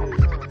involved.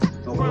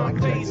 No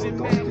blackjack,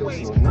 no dope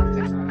deals, no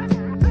nothing.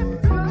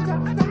 You guys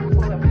got time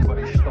for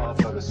everybody shot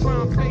by the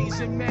street.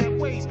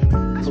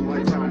 So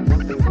my time,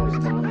 nothing goes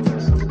down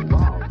unless it's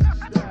involved.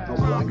 No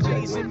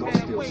blackjack, no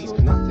dope deals,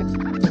 no nothing.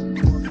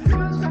 You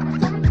guys got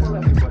time for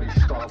everybody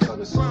shot by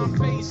the street.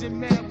 It's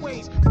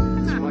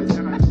my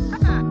turn.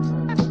 You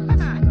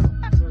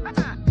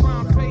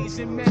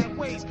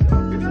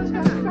guys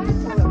got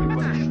time for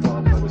everybody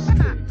shot by the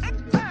street.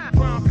 It's my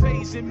turn.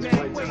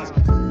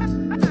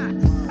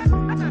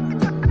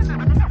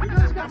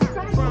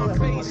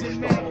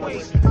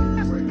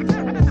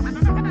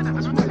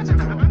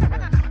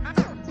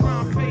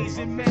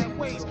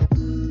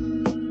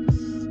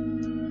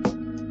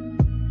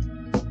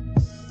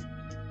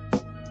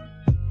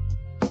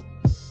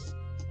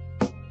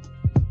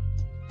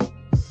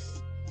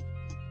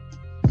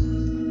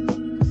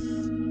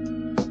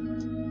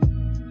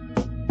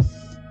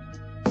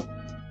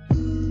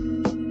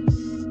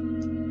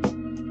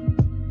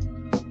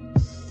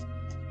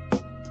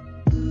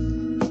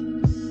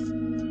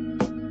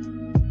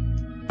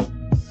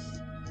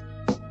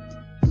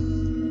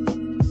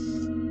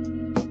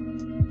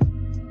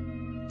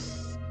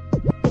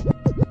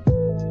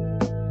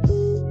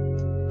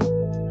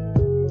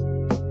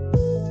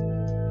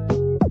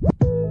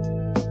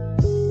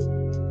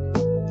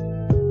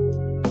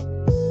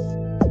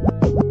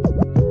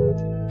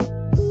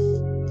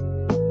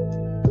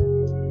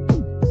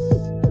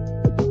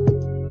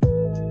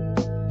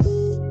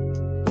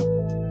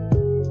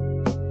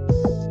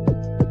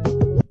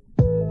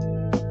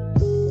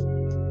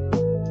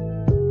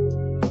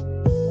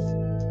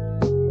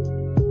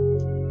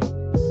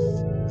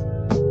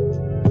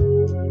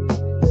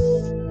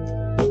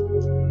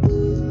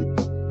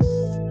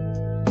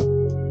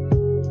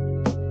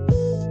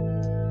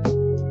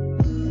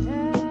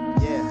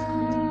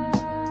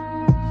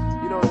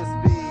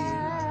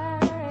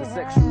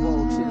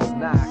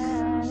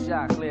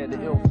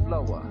 the ill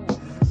flower.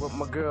 With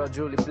my girl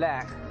Julie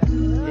Black.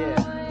 Yeah.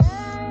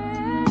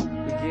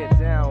 We get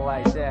down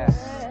like that.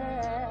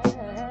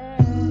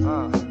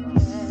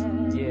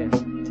 Yeah.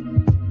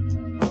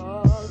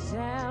 Oh,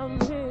 tell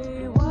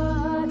me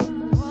what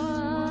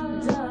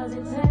does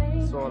it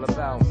take? It's all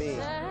about me.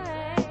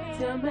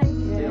 To make it.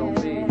 Lil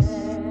B.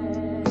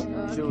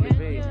 Julie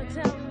B.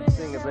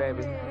 Sing it,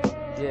 baby.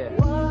 Yeah.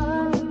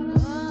 What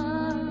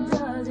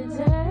does it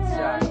take?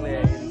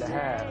 Chocolate in the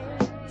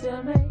house. To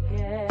make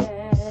it.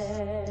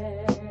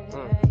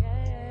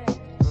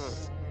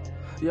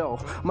 Yo,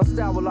 my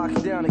style will lock you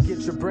down and get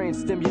your brain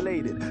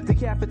stimulated.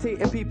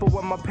 Decapitating people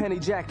when my pen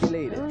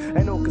ejaculated.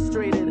 And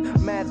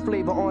orchestrated, mad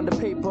flavor on the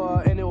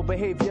paper. And ill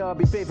behavior,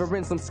 be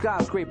favoring some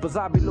skyscrapers.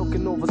 I be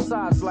looking over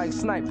sides like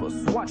snipers.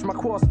 Watch my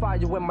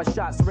crossfire when my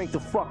shots ring to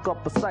fuck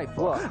up a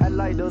cipher. And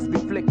lighters be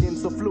flicking,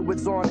 so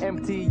fluids on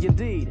empty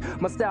indeed.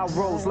 My style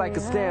rolls like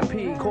a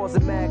stampede,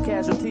 causing mad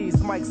casualties.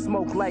 Mic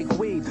smoke like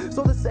weed.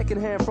 So the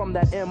second hand from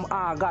that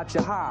MI got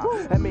you high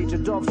and made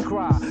your doves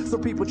cry. So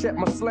people check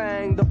my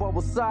slang, the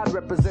bubble side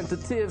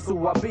representatives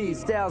who I be.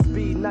 Styles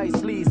be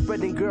nicely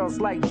spreading girls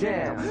like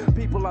jam.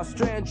 People are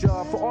stranger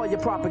for all your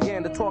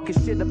propaganda, talking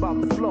shit about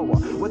the flower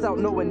without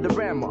knowing the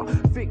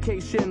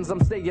ramifications.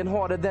 I'm staying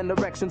harder than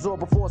erections or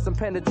before some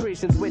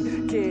penetrations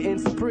with care in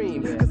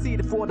supreme.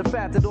 Conceded for the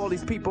fact that all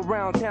these people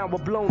around town were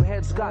blown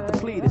heads got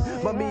depleted.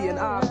 But me and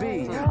I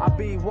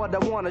be what I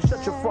wanna.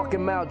 Shut your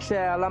fucking mouth,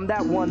 child. I'm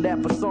that one,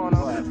 that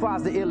persona.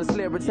 Fives the illest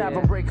lyrics,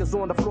 having breakers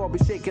on the floor, be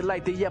shaking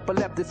like the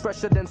epileptics.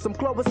 Fresher than some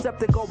clover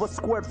septic or a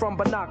squirt from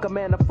Banaka.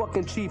 Man, a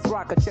fucking chief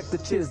rocker. Check the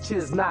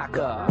chiz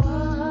knocker.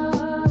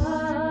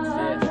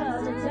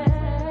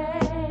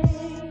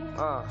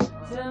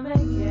 To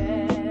make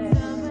it.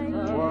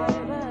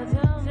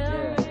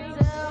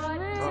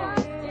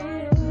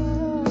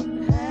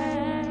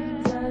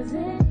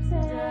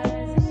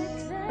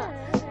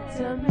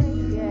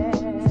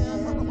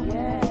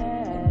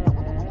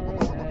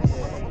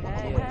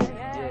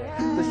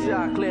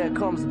 Shot clear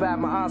comes back,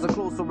 my eyes are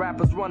closed, so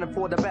rappers running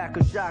for the back,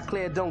 cause shot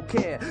clear don't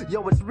care.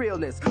 Yo, it's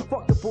realness.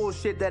 Fuck the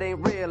bullshit that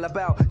ain't real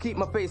about. Keep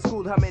my face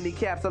cool, how many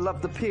caps I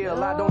love to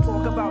peel. I don't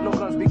talk about no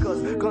guns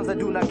because guns I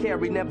do not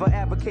carry. Never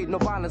advocate no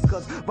violence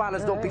cause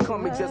violence don't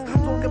become me. Just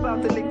talk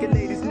about the licking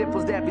ladies'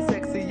 nipples that be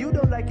sexy. You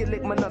don't like it,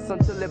 lick my nuts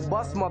until it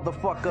busts,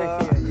 motherfucker.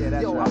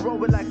 Yo, right. I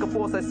roll it like a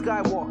force like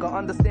Skywalker.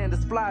 Understand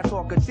this fly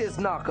talker, chiz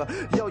knocker.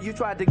 Yo, you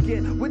tried to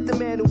get with the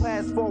man who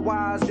has 4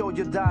 wives. Yo,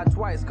 you died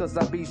twice cause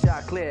I be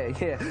shot clear.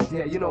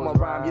 Yeah, you know my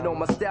rhyme, you know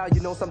my style, you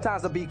know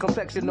sometimes I be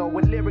complexional.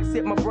 When lyrics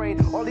hit my brain,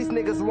 all these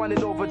niggas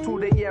running over to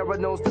the era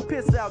knows to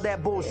piss out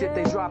that bullshit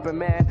they dropping,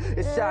 man.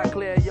 It's shot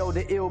clear, yo,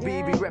 the ill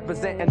be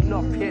representing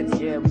enough hits.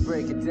 Yeah, we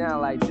break it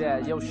down like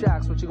that. Yo,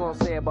 Shocks, what you gonna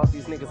say about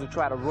these niggas who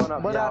try to run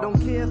up? But y'all? I don't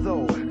care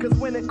though, cause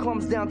when it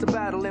comes down to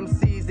battle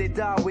MCs, they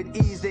die with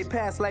ease, they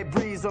pass like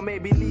breeze or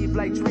maybe leave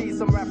like trees.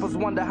 Some rappers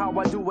wonder how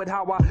I do it,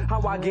 how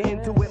I get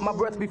into it. My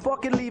breath be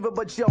fucking leaving,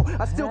 but yo,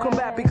 I still come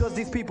back because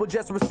these people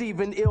just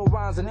receiving ill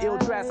rhymes and ill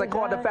tracks like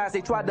artifacts.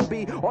 They tried to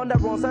be on the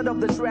wrong side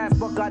of the tracks,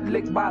 but got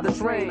licked by the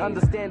train.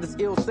 Understand this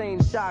ill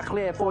sane shot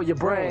clear for your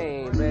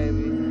brain,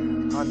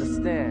 baby.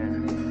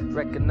 Understand,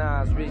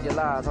 recognize,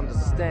 realize,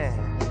 understand.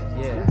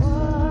 Yeah.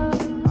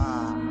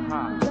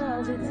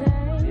 Does it take?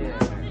 Yeah.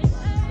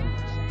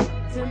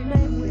 To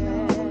make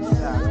it.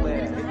 Shot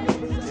clear,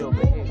 ill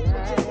behavior.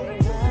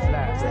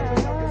 Black,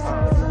 baby.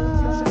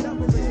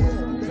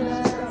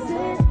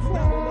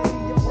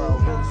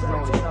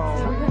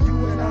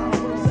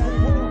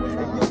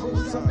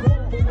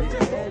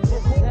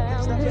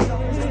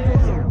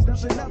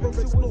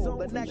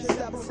 The next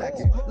step,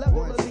 second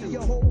level of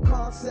your whole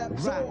concept.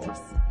 Rappers,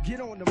 get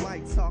on the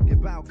mic talking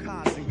about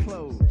cars and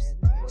clothes.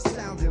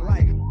 Sounding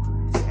like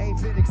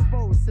ain't been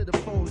exposed to the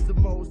foes, the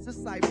most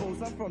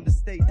disciples. I'm from the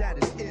state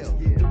that is ill.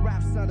 The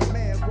rap son of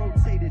man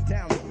rotated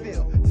down the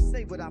field to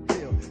say what I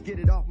feel. Get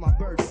it off my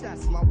bird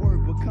chest. My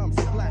word becomes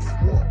flesh.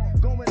 War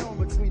going on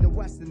between the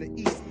west and the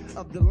east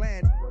of the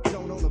land.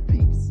 Don't own a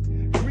piece.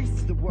 Grease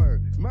is the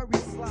word. Murray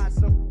slides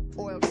some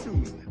oil to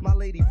me. My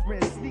lady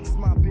friend sneaks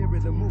my beer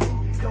in the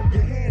movie. Throw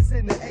your hands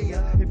in the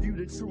air if you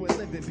the true and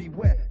living.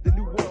 Beware the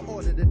new world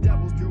order, the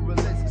devil's new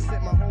religion.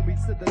 Sent my homie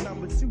to the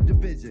 #2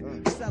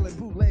 division. Selling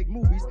bootleg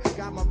movies.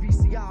 Got my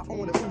VCR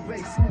on the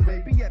Uve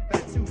smooth. Be at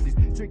Fat Tuesdays,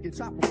 drinking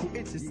tropical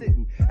inches,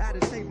 sitting at a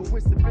table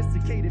with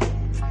sophisticated.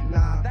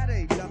 Nah, that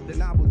ain't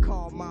nothing I would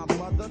call my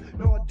mother,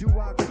 nor do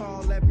I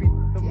call every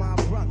my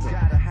brother.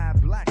 Gotta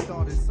have black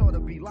thought and sort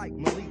of be like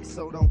Malik,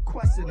 so don't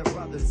question a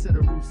brother to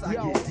the roots. I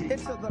get deep.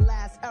 Into the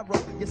last era,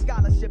 your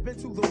scholarship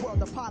into the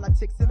world of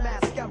politics and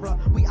mascara.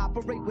 We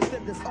operate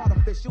within this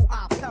artificial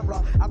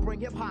opera. I bring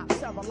hip hop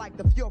terror like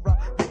the Fuhrer,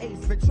 the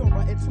Ace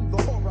Ventura into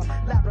the horror.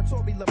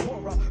 Laboratory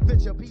labora,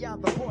 venture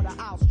beyond the border.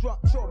 I'll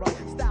structure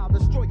style,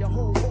 destroy your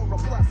whole aura.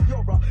 Plus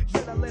you're a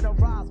general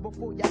rise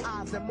before your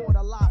eyes,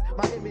 immortalize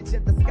my image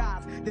in the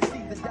skies.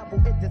 Deceive the devil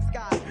in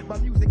disguise. My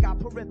music I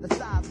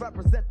parenthesize,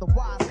 represent the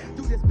wise.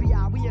 Through this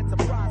BI we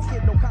enterprise,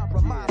 get no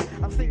compromise.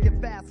 I'm thinking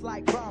fast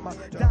like Brahma.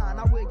 Don,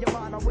 I wear your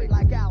mind away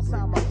like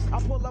Alzheimer. I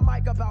pull a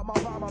mic about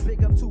my mama,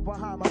 big up to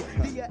Bahama.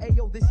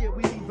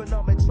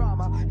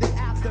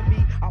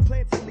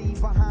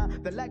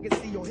 the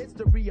legacy or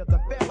history of the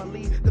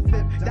family. The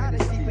fifth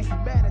dynasty for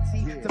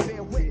humanity to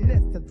bear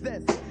witness to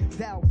this.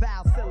 Thou,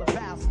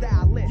 syllable,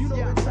 stylist. You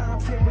know the time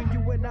came when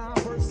you and I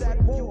first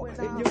at war.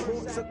 And you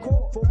brought to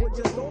court for what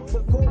you thought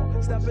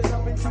before. Stepping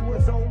up into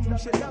a zone you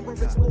should never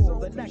explore.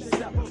 The next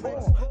step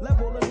or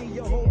level of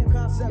your whole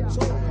concept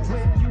tour.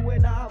 When you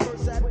and I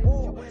first at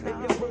war.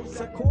 And you brought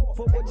to court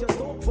for what you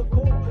thought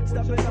before.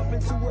 Stepping up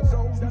into a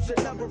zone you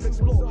should never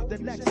explore. The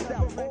next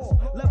step or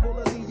level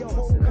of your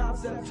whole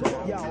concept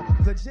tour. Yo,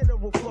 the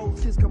general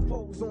flows kids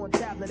compose on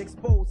tablet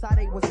expose how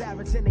they was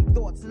averaging they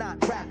thoughts not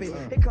rapping.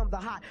 Here comes the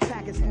hot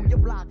package through your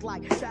block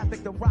like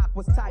traffic. The rock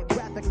was type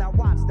graphic. Now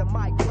watch the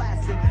mic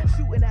blasting,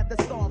 shooting at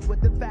the stars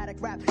with emphatic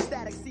rap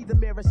static. See the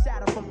mirror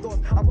shatter from thoughts.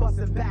 I'm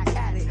busting back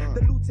at it.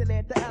 The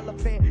lieutenant, the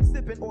elephant,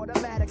 sipping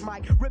automatic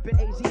mic, ripping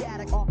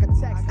Asiatic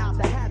architects out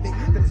the havoc.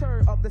 The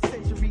turn of the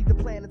century, the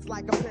planet's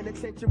like a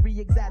penitentiary,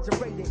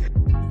 exaggerated.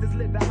 This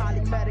living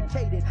highly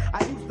medicated.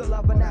 I used to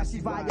love her, now she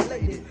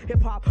violated.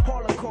 Hip hop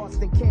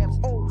holocaust in camps,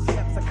 old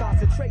camps are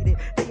concentrated.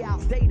 They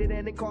outdated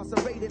and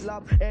incarcerated,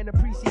 love and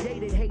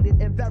appreciated,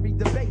 hated and very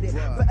debated.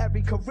 For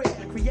every career,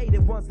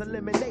 created one's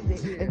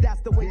eliminated, and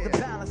that's the way the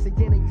balance of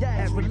yin and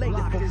yang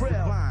related for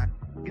real.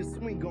 Can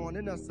swing on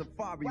in a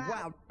safari.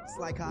 Wow, it's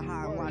like ha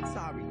and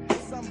Watari.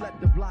 Some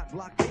let the block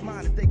their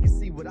mind if they can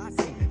see what I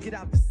see. Get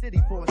out the city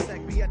for a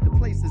sec, be at the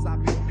places I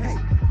be. Hey,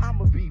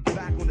 I'ma be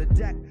back on the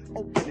deck,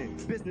 opening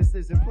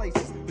businesses and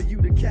places for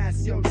you to cash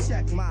your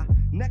check. My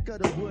neck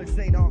of the woods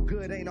ain't all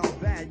good, ain't all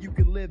bad. You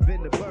can live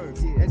in the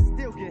burbs and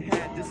still get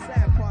had. The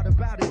sad part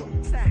about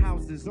it, sad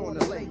houses on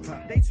the lake.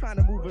 They trying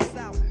to move us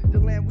out, the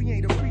land we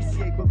ain't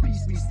appreciate, but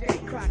peace we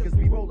skate. Crackers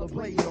we roll a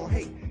blade on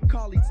hate.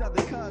 Call each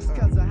other cuz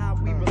of how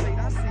we relate.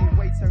 I seen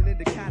way turn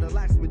into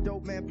Cadillacs with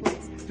dope man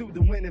plates through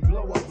the wind and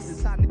blow ups.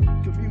 It's how to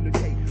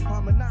communicate,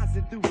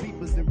 harmonizing through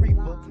beepers and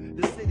reaper.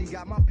 The city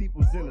got my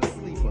peoples in a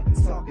sleeper.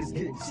 Talk is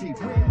getting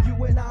cheaper. When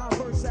you and I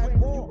first at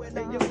war,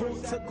 and you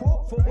brought to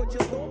court for what you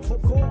thought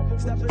before.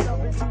 Stepping up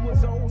into a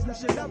zone you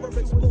should never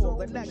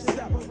explore. The next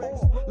step or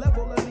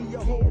level of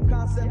your whole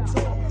concept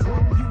tour.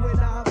 When you and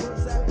I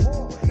first at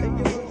war, and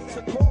you brought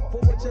to court for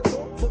what you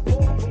thought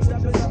before.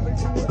 Stepping up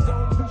into a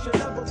zone you should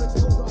never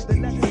explore. The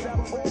next step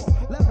or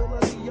level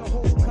of your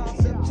whole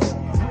concept tour.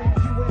 When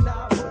you and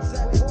I first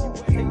at war,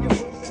 and you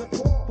brought to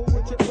court for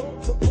what you thought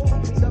before.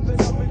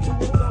 Stepping up into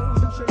a zone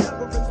you should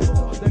never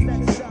explore. The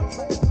next step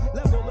or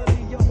level of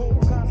your whole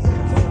concept tour.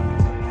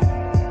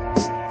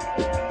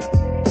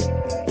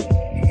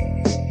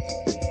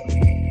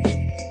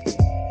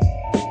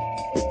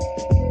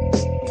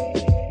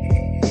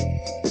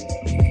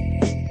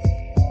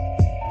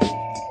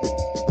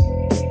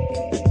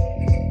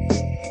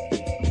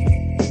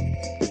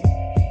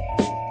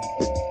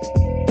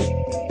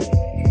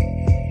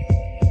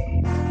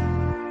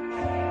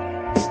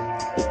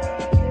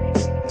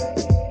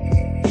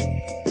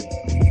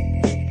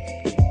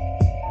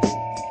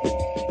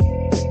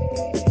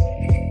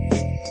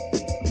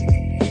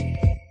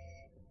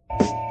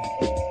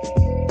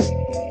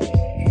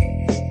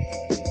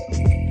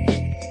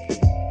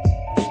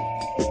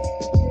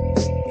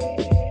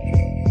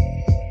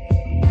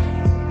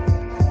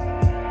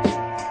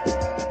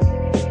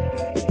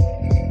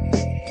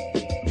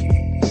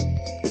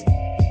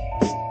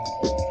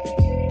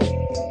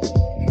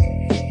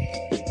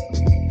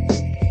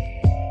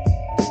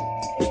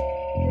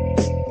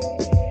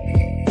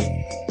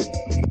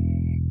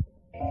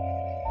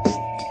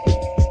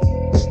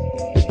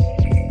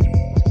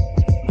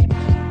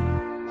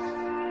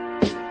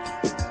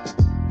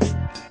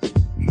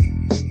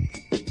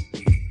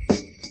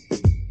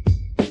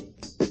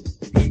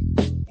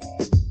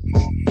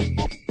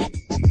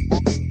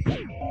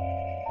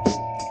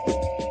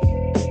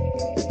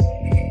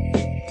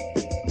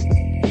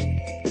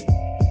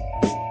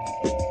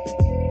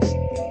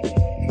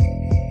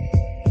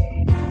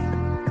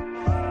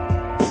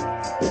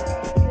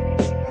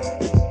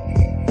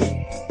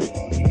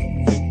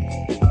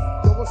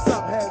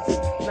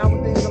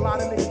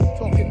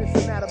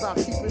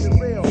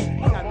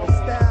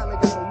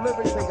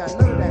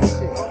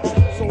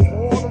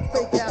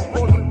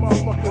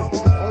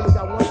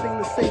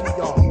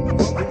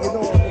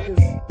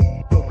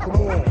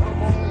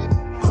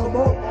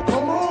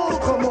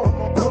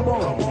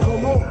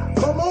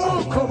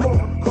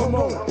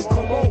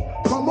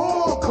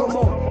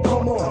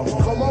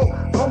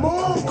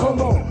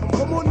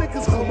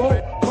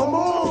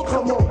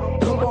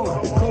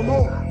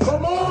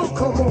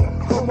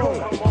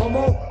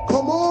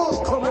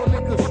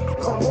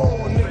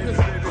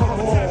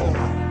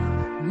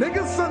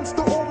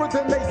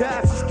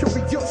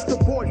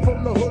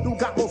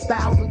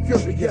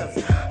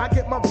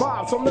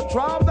 From the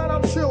tribe that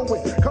I'm chill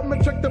with. Come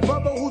and check the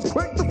brother who's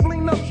quick to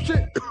clean up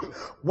shit.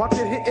 Watch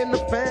it hit in the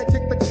fan,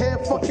 kick the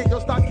can, fuck it. Your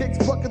stock kicks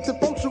buckets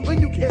if I'm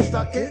shooting, you can't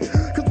suck it.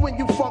 Cause when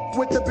you fuck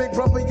with the big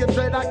brother, your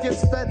dread I get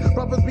fed.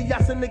 Brothers be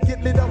asking to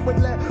get lit up with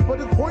lead.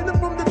 But it's pointed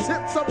from the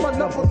tips of my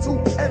number 2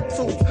 and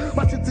 2s.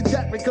 My shit's a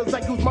jack because I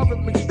use my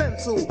rhythm extend.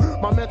 pencil.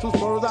 My mental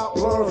spurs out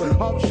blurred.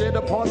 Hub shit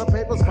upon the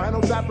paper,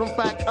 spinal tap from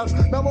fat cuts.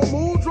 Mellow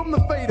mood from the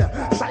fader.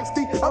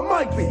 Shiesty, I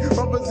might be.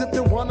 Brothers, if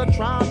you wanna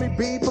try me,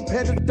 be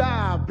prepared to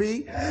die,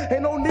 B.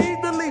 Ain't no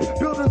need to leave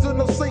buildings in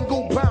a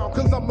single bound,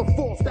 cause I'm the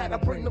force that'll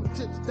bring them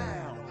shits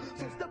down.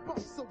 So step up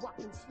so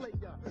I can slay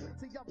ya.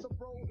 See, I'm the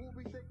bro who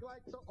we think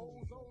like the